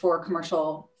used for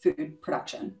commercial food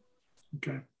production.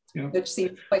 Okay, yeah. Which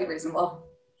seems quite reasonable.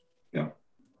 Yeah,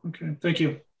 okay, thank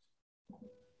you.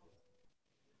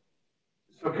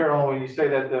 So Carol, when you say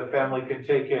that the family can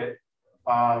take it,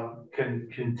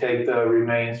 can take the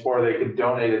remains, or they can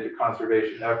donate it to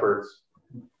conservation efforts,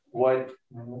 who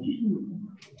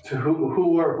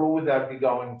would that be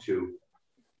going to?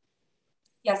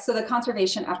 Yes, so the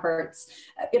conservation efforts,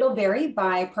 it'll vary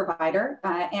by provider,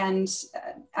 and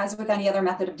as with any other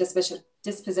method of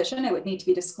disposition, it would need to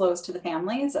be disclosed to the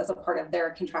families as a part of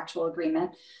their contractual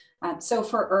agreement. So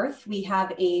for earth, we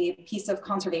have a piece of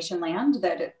conservation land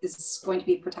that is going to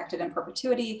be protected in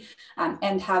perpetuity,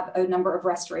 and have a number of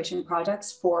restoration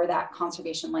projects for that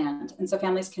conservation land. And so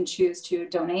families can choose to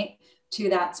donate to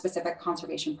that specific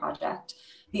conservation project.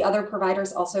 The other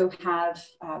providers also have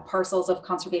parcels of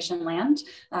conservation land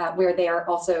where they are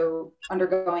also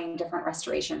undergoing different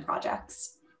restoration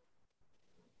projects.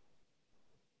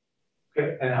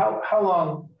 Okay, and how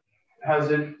long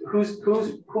has it,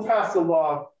 who passed the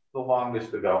law the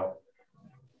longest ago?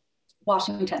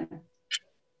 Washington.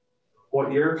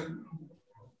 What year?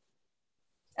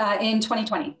 In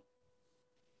 2020.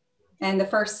 And the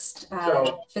first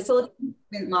facility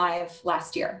went live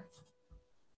last year.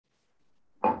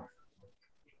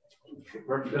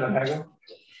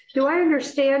 Do I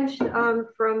understand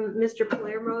from Mr.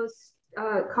 Palermo's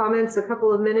comments a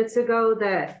couple of minutes ago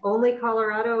that only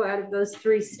Colorado out of those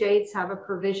 3 states have a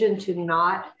provision to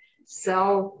not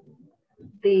sell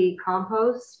the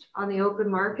compost on the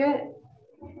open market?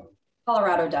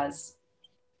 Colorado does.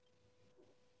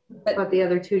 But the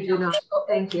other 2 do not.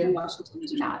 Thank you. Washington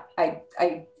do not.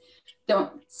 I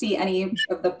don't see any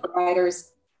of the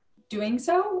providers doing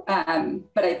so,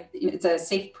 but it's a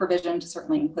safe provision to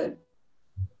certainly include.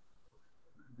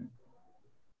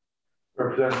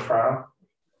 Representative Brown.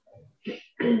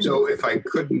 So if I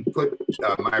couldn't put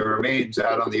my remains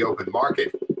out on the open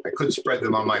market, I could spread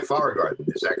them on my flower garden.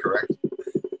 Is that correct?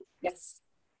 Yes.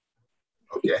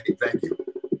 Okay, thank you.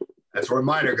 That's where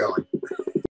mine are going.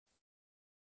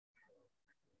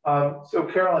 So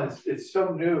Carolyn, it's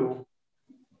so new.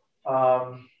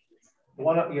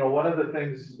 One of the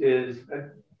things is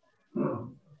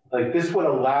like this would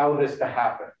allow this to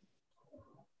happen.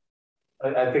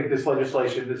 I think this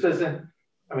legislation, this isn't,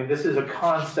 I mean, this is a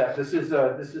concept. This is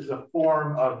a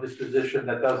form of disposition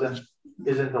that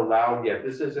isn't allowed yet.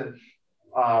 This isn't,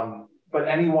 but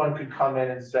anyone could come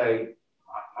in and say,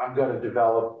 I'm going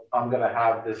to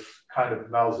have this kind of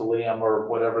mausoleum or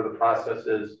whatever the process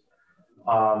is.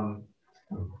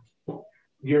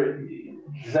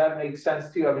 Does that make sense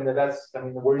to you? I mean,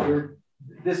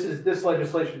 this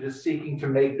legislation is seeking to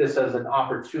make this as an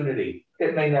opportunity.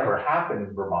 It may never happen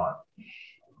in Vermont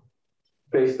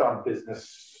based on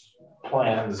business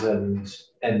plans and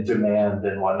demand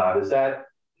and whatnot. Is that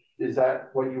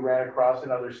what you ran across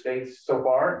in other states so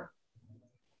far?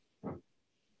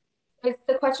 It's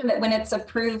the question that when it's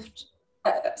approved,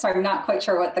 sorry, I'm not quite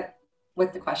sure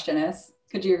what the question is.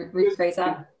 Could you rephrase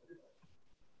that?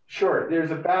 Sure.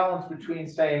 There's a balance between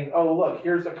saying, oh, look,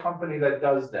 here's a company that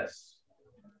does this,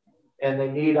 and they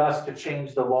need us to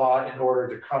change the law in order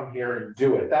to come here and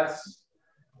do it. That's,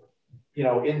 you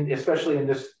know, especially in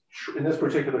this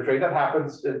particular trade, that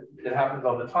happens. It happens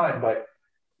all the time. But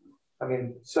I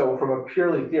mean, so from a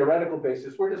purely theoretical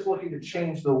basis, we're just looking to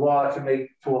change the law to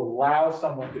allow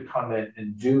someone to come in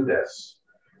and do this.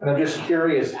 And I'm just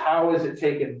curious, how is it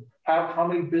taken? How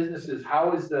many businesses?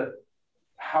 How is the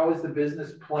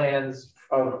business plans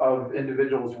of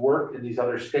individuals work in these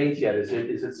other states yet? Is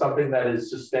it something that is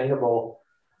sustainable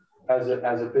as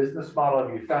a business model?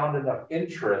 Have you found enough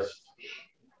interest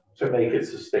to make it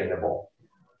sustainable?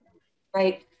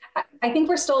 Right. I think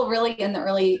we're still really in the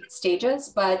early stages,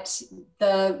 but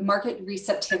the market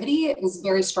receptivity is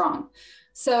very strong.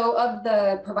 So of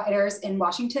the providers in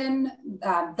Washington,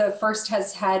 the first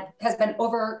has been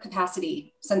over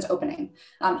capacity since opening,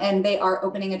 and they are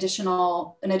opening an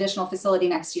additional facility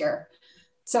next year.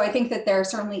 So I think that there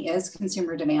certainly is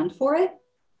consumer demand for it.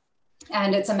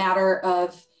 And it's a matter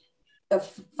of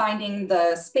finding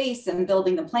the space and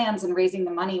building the plans and raising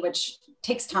the money, which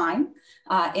takes time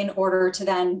in order to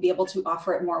then be able to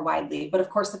offer it more widely. But of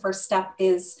course, the first step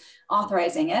is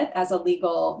authorizing it as a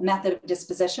legal method of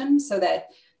disposition so that,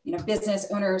 you know, business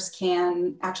owners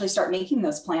can actually start making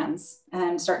those plans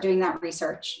and start doing that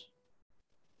research.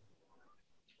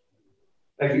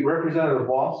 Thank you. Representative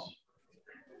Walsh.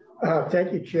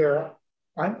 Thank you, Chair.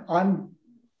 I'm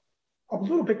a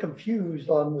little bit confused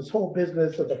on this whole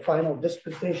business of the final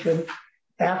disposition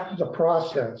after the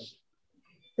process.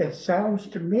 It sounds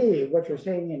to me what you're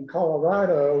saying in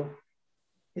Colorado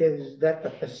is that the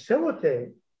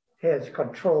facility has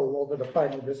control over the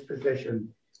final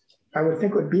disposition. I would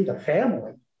think it would be the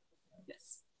family.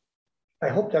 Yes. I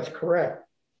hope that's correct.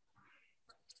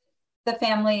 The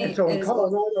family. And so in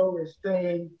Colorado is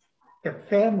saying the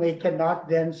family cannot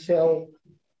then sell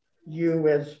you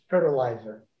as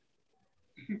fertilizer,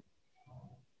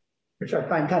 which I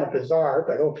find kind of bizarre,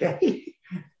 but okay.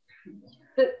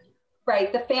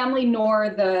 Right, the family nor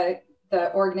the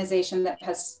organization that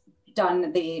has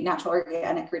done the natural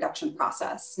organic reduction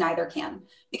process, neither can.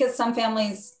 Because some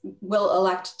families will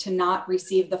elect to not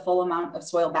receive the full amount of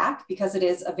soil back because it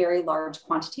is a very large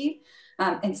quantity.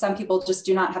 And some people just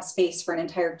do not have space for an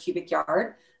entire cubic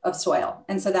yard of soil.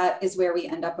 And so that is where we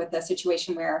end up with a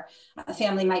situation where a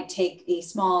family might take a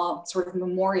small sort of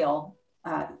memorial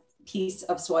piece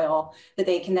of soil that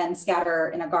they can then scatter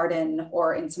in a garden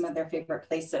or in some of their favorite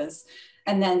places.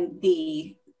 And then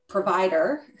the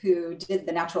provider who did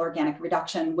the natural organic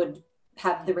reduction would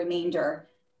have the remainder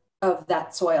of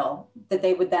that soil that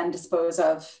they would then dispose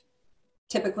of,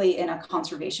 typically in a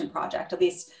conservation project. At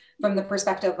least from the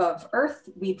perspective of Earth,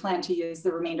 we plan to use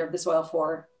the remainder of the soil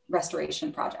for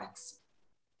restoration projects.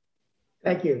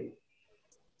 Thank you.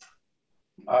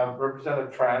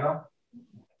 Representative Triano.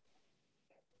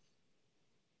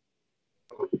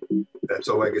 That's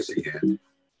a legacy hand.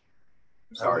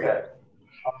 Sorry. Okay.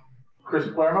 Chris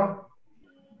Palermo.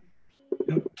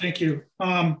 Thank you.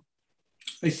 I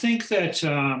think that,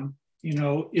 you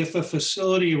know, if a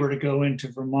facility were to go into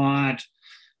Vermont,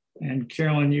 and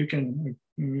Carolyn, you can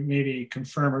maybe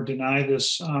confirm or deny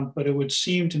this, but it would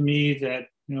seem to me that,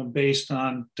 you know, based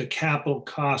on the capital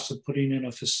cost of putting in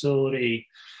a facility,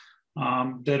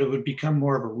 that it would become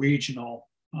more of a regional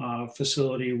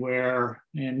facility where,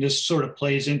 and this sort of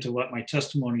plays into what my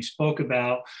testimony spoke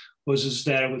about, is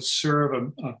that it would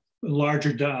serve a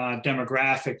larger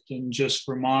demographic than just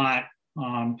Vermont.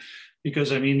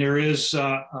 Because I mean, there is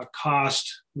a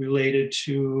cost related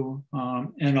to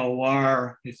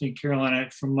NOR. I think, Carolyn,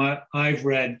 from what I've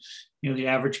read, you know, the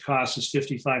average cost is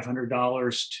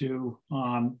 $5,500 to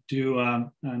do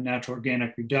a natural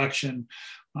organic reduction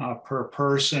per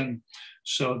person.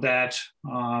 So that,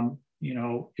 you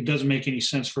know, it doesn't make any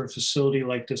sense for a facility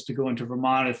like this to go into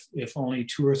Vermont if only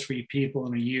 2 or 3 people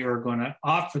in a year are going to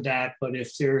opt for that. But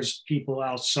if there's people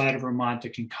outside of Vermont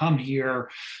that can come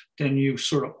here, then you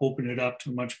sort of open it up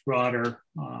to a much broader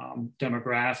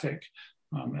demographic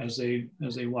as they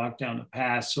walk down the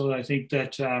path. So I think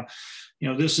that, you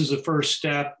know, this is the first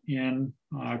step in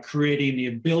creating the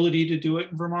ability to do it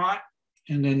in Vermont.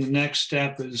 And then the next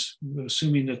step is,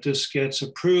 assuming that this gets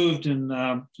approved and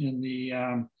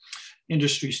the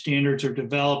industry standards are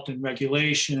developed and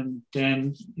regulation,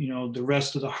 then, you know, the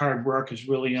rest of the hard work is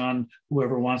really on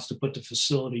whoever wants to put the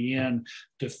facility in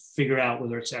to figure out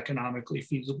whether it's economically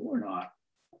feasible or not.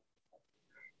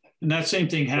 And that same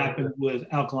thing happened with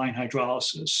alkaline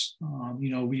hydrolysis. You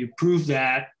know, we approved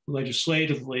that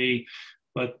legislatively,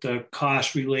 but the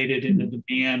cost related and the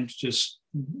demand just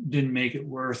didn't make it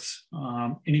worth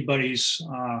anybody's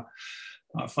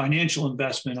financial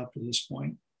investment up to this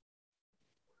point.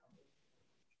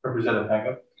 Representative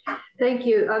Panko. Thank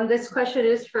you. This question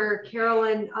is for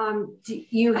Carolyn. Do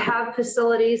you have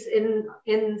facilities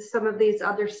in some of these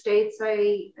other states,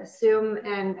 I assume,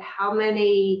 and how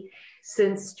many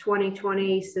since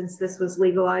 2020, since this was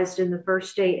legalized in the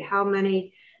first state, how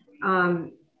many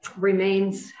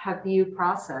remains have you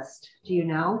processed? Do you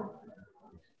know?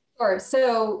 Sure.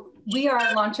 So we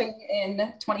are launching in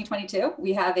 2022.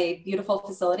 We have a beautiful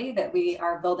facility that we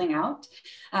are building out.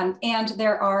 And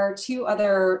there are 2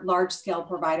 other large-scale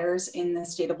providers in the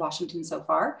state of Washington so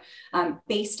far.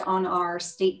 Based on our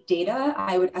state data,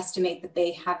 I would estimate that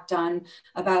they have done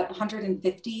about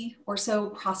 150 or so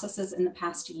processes in the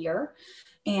past year.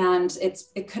 And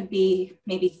it could be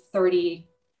maybe 30%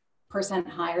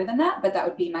 higher than that, but that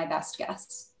would be my best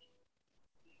guess.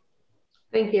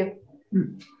 Thank you.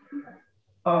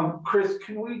 Chris,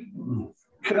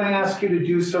 can I ask you to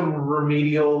do some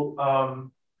remedial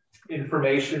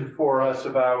information for us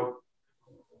about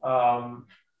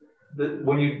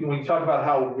when you talk about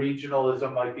how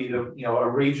regionalism might be a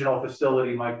regional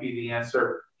facility might be the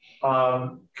answer.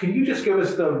 Can you just give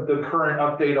us the current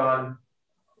update on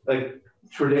like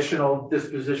traditional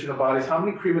disposition of bodies? How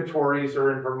many crematories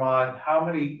are in Vermont? How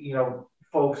many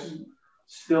folks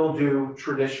still do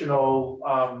traditional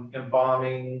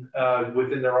embalming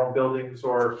within their own buildings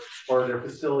or their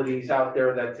facilities out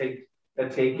there that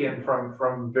take in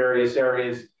from various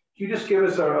areas? Can you just give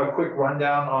us a quick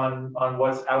rundown on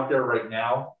what's out there right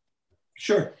now?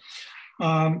 Sure.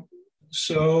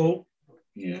 So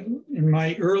in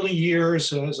my early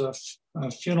years as a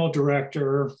funeral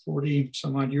director 40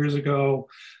 some odd years ago,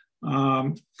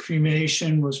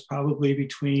 cremation was probably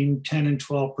between 10 and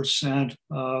 12%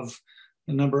 of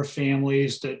the number of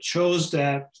families that chose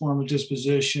that form of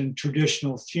disposition.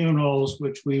 Traditional funerals,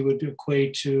 which we would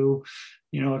equate to,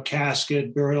 a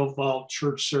casket, burial vault,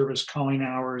 church service, calling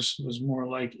hours, was more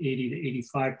like 80 to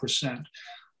 85%.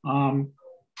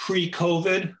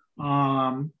 Pre-COVID,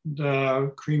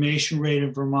 The cremation rate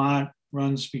in Vermont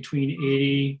runs between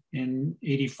 80 and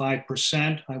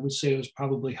 85%. I would say it was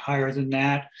probably higher than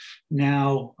that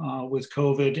now with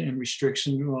COVID and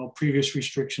previous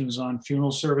restrictions on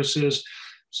funeral services.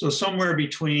 So somewhere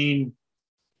between,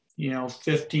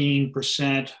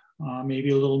 15%, maybe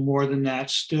a little more than that,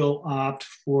 still opt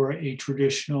for a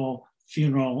traditional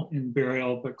funeral and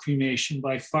burial, but cremation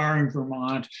by far in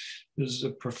Vermont is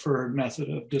the preferred method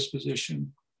of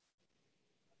disposition.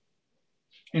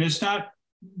 And it's not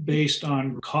based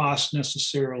on cost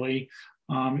necessarily.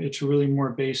 It's really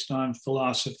more based on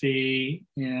philosophy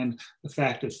and the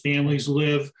fact that families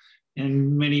live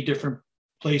in many different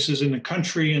places in the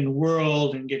country and the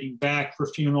world, and getting back for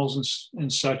funerals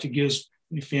and such. It gives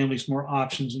families more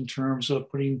options in terms of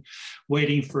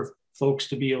waiting for folks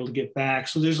to be able to get back.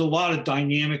 So there's a lot of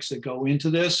dynamics that go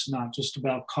into this, not just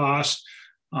about cost,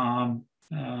 but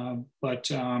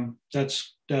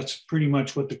that's pretty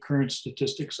much what the current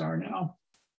statistics are now.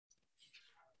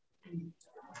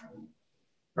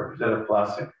 Representative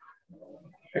Plastic.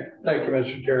 Thank you,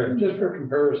 Mr. Chair. Just for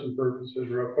comparison purposes,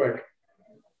 real quick,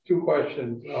 2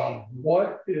 questions.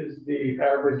 What is the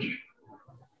average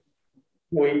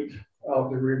weight of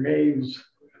the remains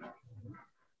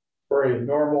for a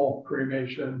normal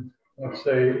cremation? Let's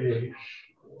say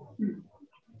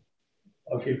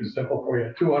I'll keep it simple for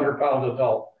you, 200-pound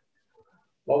adult.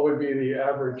 What would be the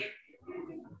average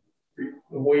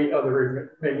weight of the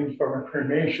remains from a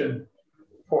cremation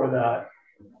for that?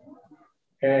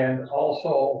 And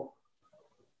also,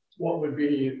 what would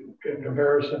be, in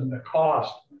comparison, the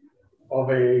cost of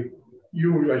I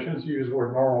shouldn't use the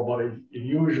word normal, but a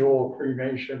usual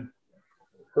cremation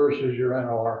versus your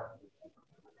NOR?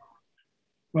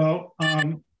 Well,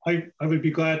 I would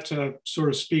be glad to sort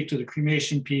of speak to the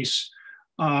cremation piece.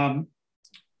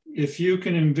 If you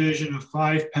can envision a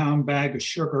 5-pound bag of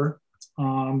sugar,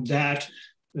 that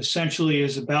essentially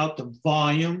is about the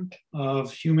volume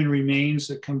of human remains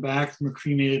that come back from a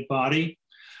cremated body.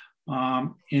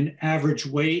 In average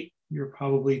weight, you're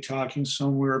probably talking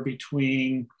somewhere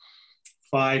between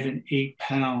 5 and 8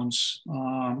 pounds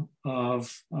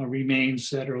of remains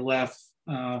that are left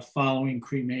following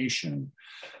cremation.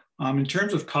 In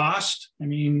terms of cost, I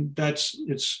mean,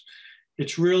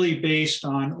 it's really based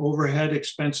on overhead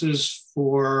expenses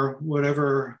for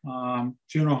whatever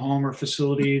funeral home or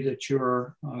facility that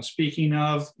you're speaking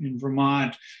of. In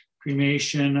Vermont,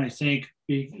 cremation, I think,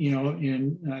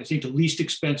 I think the least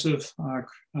expensive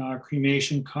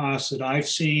cremation costs that I've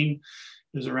seen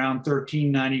is around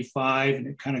 $13.95, and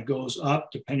it kind of goes up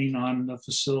depending on the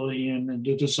facility and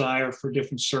the desire for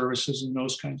different services and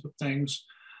those kinds of things.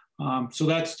 So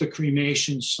that's the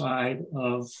cremation side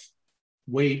of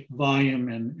weight, volume,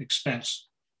 and expense.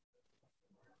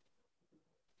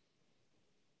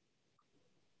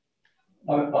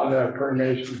 On the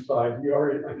cremation side,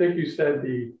 I think you said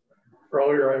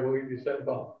earlier, I believe you said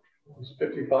about it was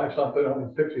 55 something,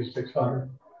 almost 5,600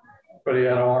 for the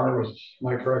NOR. Was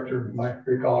my corrector? Might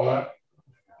recall that.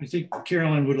 I think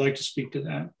Carolyn would like to speak to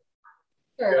that.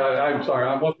 Sure. Yeah, I'm sorry.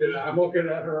 I'm looking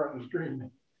at her on the screen.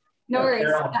 No worries.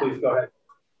 Carolyn, please go ahead.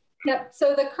 Yep.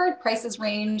 So the current prices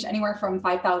range anywhere from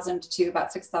 $5,000 to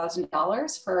about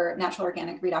 $6,000 for natural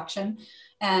organic reduction.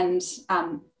 And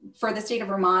for the state of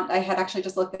Vermont, I had actually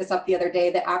just looked this up the other day.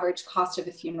 The average cost of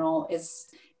a funeral is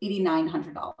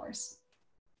 $8,900.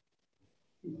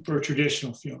 For a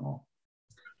traditional funeral?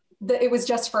 It was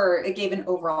just it gave an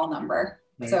overall number.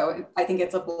 Right. So I think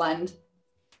it's a blend.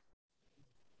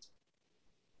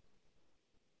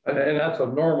 And that's a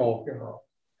normal funeral.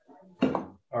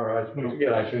 All right.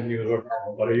 Again, I shouldn't use the word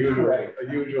normal, but a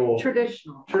usual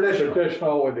traditional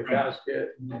with the casket,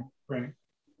 and right?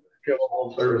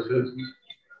 Funeral services,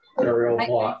 burial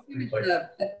plot. The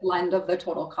blend of the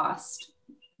total cost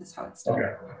is how it's done.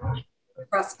 Okay.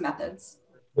 Across methods.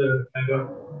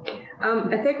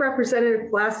 I think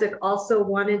Representative Plastic also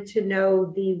wanted to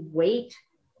know the weight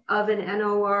of an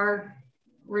NOR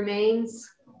remains.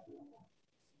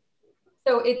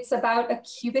 So it's about a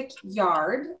cubic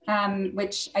yard,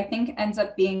 which I think ends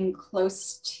up being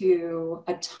close to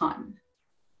a ton.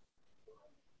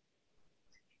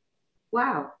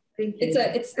 Wow, thank you.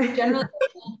 It's generally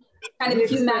kind of,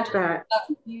 if you imagine a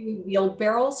few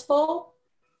wheelbarrows full,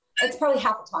 it's probably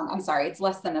half a ton. I'm sorry, it's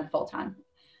less than a full ton.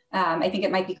 I think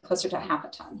it might be closer to half a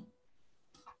ton.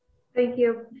 Thank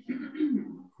you.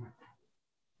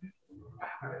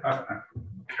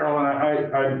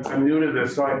 Carolyn, I'm new to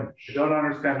this, so I don't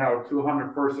understand how a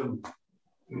 200-person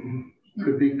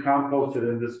could be composted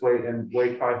in this way and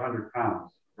weigh 500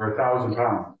 pounds or 1,000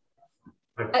 pounds.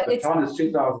 Like a ton is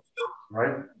 2,000 pounds,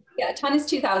 right? Yeah, a ton is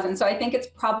 2,000. So I think it's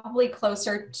probably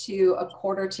closer to a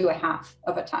quarter to a half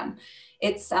of a ton.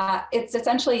 It's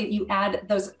essentially, you add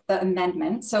the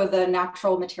amendment, so the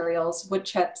natural materials, wood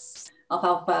chips,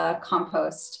 alfalfa,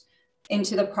 compost,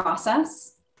 into the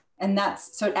process. And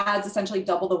so it adds essentially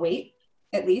double the weight,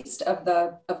 at least, of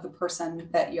the person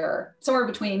that you're, somewhere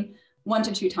between 1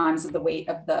 to 2 times of the weight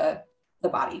of the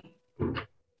body.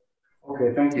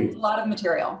 Okay, thank you. It's a lot of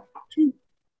material.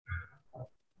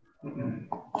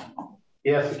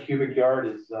 Yes, a cubic yard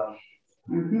is,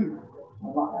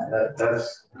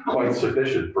 that's quite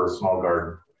sufficient for a small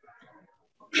garden.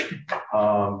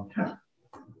 All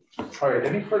right,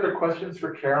 any further questions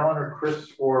for Carolyn or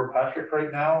Chris or Patrick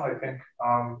right now? I think,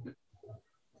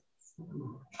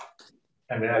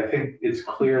 I think it's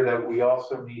clear that we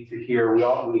also need to hear,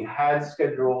 we had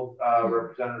scheduled a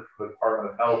representative from the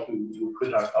Department of Health who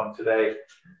could not come today.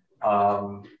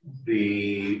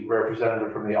 The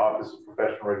representative from the Office of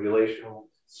Professional Regulation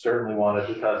certainly wanted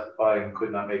to testify and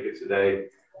could not make it today.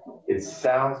 It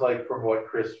sounds like from what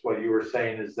Chris, what you were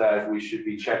saying is that we should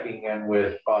be checking in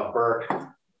with Bob Burke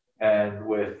and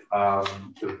with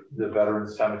the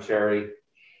Veterans Cemetery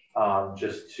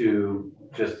just to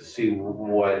see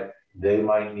what they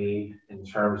might need in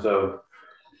terms of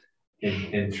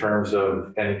any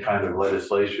kind of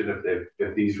legislation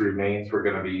if these remains were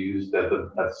going to be used at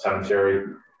the cemetery.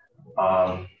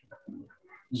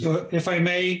 So if I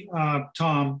may,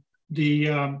 Tom,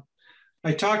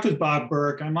 I talked with Bob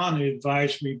Burke. I'm on the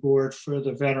advisory board for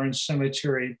the Veterans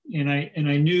Cemetery, and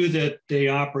I knew that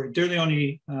they're the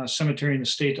only cemetery in the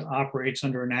state that operates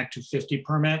under an Act 250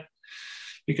 permit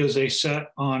because they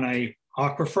set on a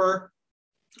aquifer.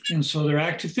 And so their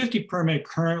Act 250 permit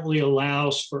currently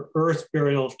allows for earth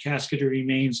burial of casketed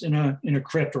remains in a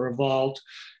crypt or a vault,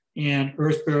 and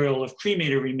earth burial of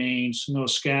cremated remains, no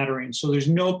scattering. So there's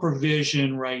no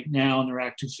provision right now in their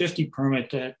Act 250 permit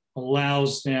that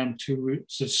allows them to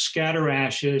scatter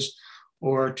ashes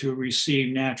or to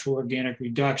receive natural organic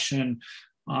reduction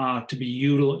to be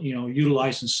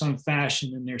utilized in some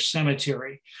fashion in their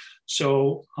cemetery.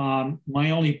 So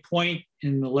my only point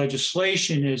in the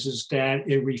legislation is that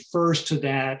it refers to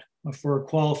that for a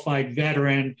qualified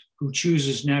veteran who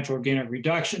chooses natural organic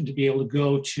reduction to be able to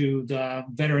go to the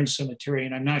veteran cemetery.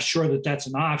 And I'm not sure that that's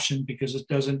an option because it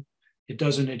doesn't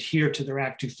adhere to their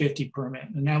Act 250 permit.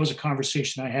 And that was a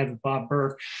conversation I had with Bob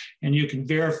Burke, and you can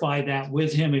verify that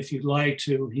with him if you'd like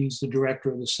to. He's the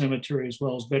director of the cemetery as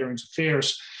well as Veterans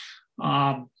Affairs.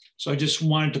 So I just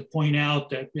wanted to point out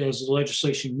that as the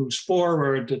legislation moves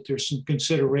forward, that there's some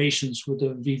considerations with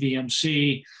the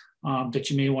VVMC that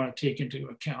you may want to take into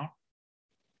account.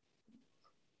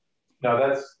 No,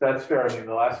 that's fair. I mean,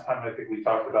 the last time I think we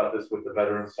talked about this with the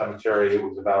Veterans Cemetery, it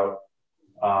was about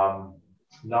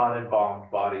non-embalmed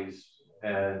bodies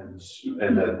and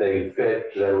that they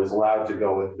fit, that it was allowed to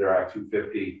go into their Act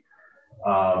 250.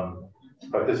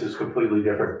 But this is completely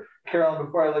different. Carolyn,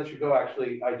 before I let you go,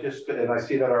 actually, I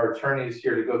see that our attorney is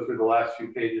here to go through the last few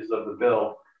pages of the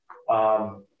bill,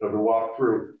 or to walk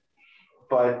through.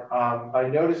 But I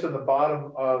noticed on the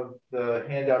bottom of the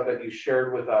handout that you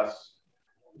shared with us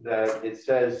that it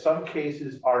says some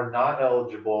cases are not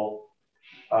eligible.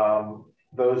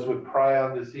 Those with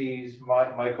prion disease,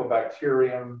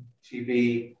 mycobacterium,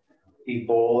 TB,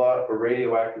 Ebola, a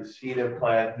radioactive seed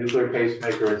implant, nuclear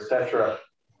pacemaker, etc.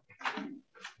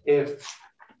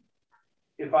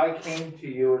 If I came to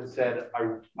you and said,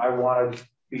 I want to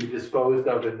be disposed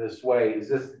of in this way, is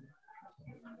this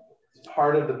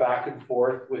part of the back and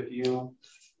forth with you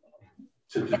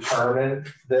to determine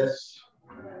this?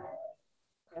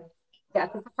 Yes,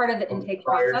 it's part of the intake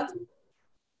process.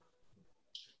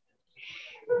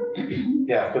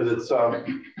 Yeah, because it's, I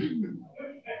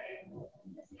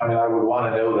would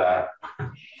want to know that,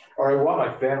 or I want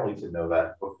my family to know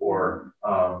that before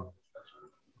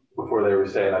they were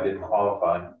saying I didn't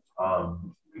qualify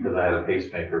because I had a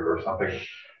pacemaker or something.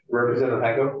 Representative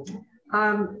Henko?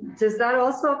 Does that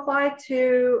also apply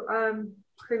to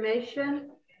cremation,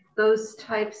 those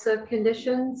types of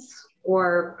conditions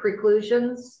or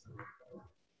preclusions?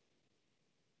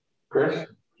 Chris?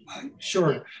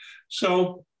 Sure.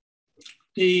 So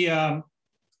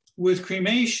with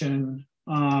cremation,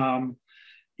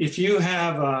 if you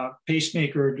have a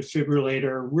pacemaker or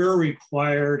defibrillator, we're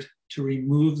required to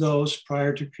remove those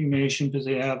prior to cremation because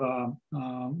they have a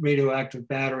radioactive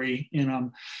battery in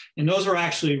them. And those are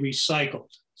actually recycled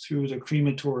through the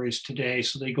crematories today.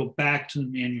 So they go back to the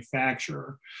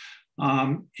manufacturer.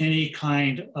 Any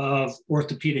kind of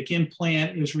orthopedic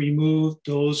implant is removed.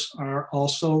 Those are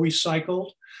also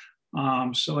recycled.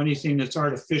 So anything that's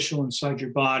artificial inside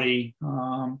your body,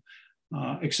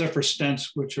 except for stents,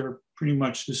 which are pretty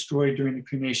much destroyed during the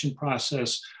cremation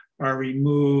process are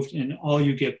removed, and all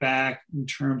you get back in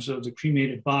terms of the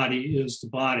cremated body is the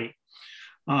body.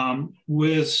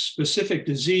 With specific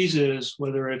diseases,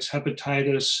 whether it's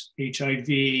hepatitis,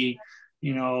 HIV,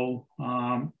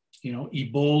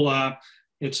 Ebola,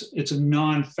 it's a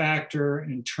non-factor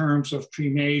in terms of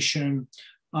cremation.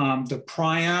 The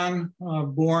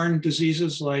prion-borne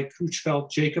diseases like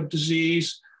Creutzfeldt-Jakob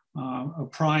disease, a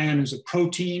prion is a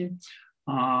protein.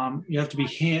 You have to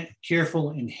be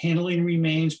careful in handling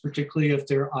remains, particularly if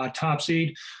they're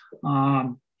autopsied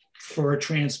for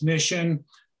transmission.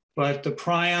 But the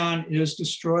prion is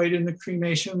destroyed in the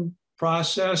cremation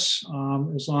process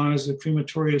as long as the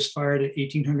crematory is fired at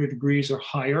 1800 degrees or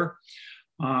higher.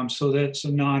 So that's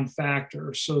a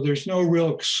non-factor. So there's no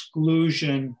real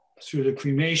exclusion through the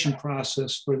cremation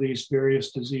process for these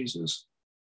various diseases.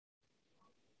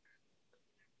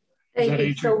 Thank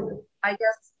you. So I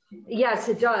guess, yes,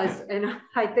 it does. And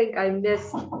I think I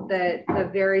missed the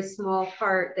very small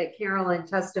part that Carolyn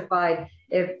testified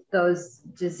if those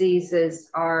diseases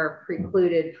are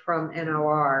precluded from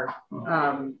NOR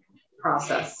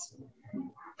process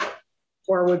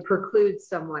or would preclude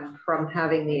someone from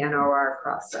having the NOR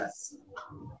process.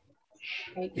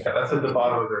 Yeah, that's at the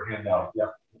bottom of their handout.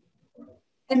 Yep.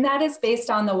 And that is based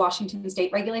on the Washington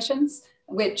state regulations,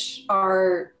 which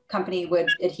our company would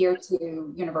adhere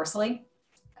to universally,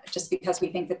 just because we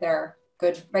think that they're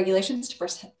good regulations to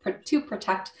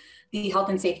protect the health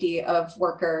and safety of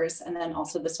workers and then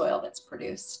also the soil that's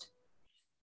produced.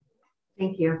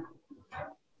 Thank you.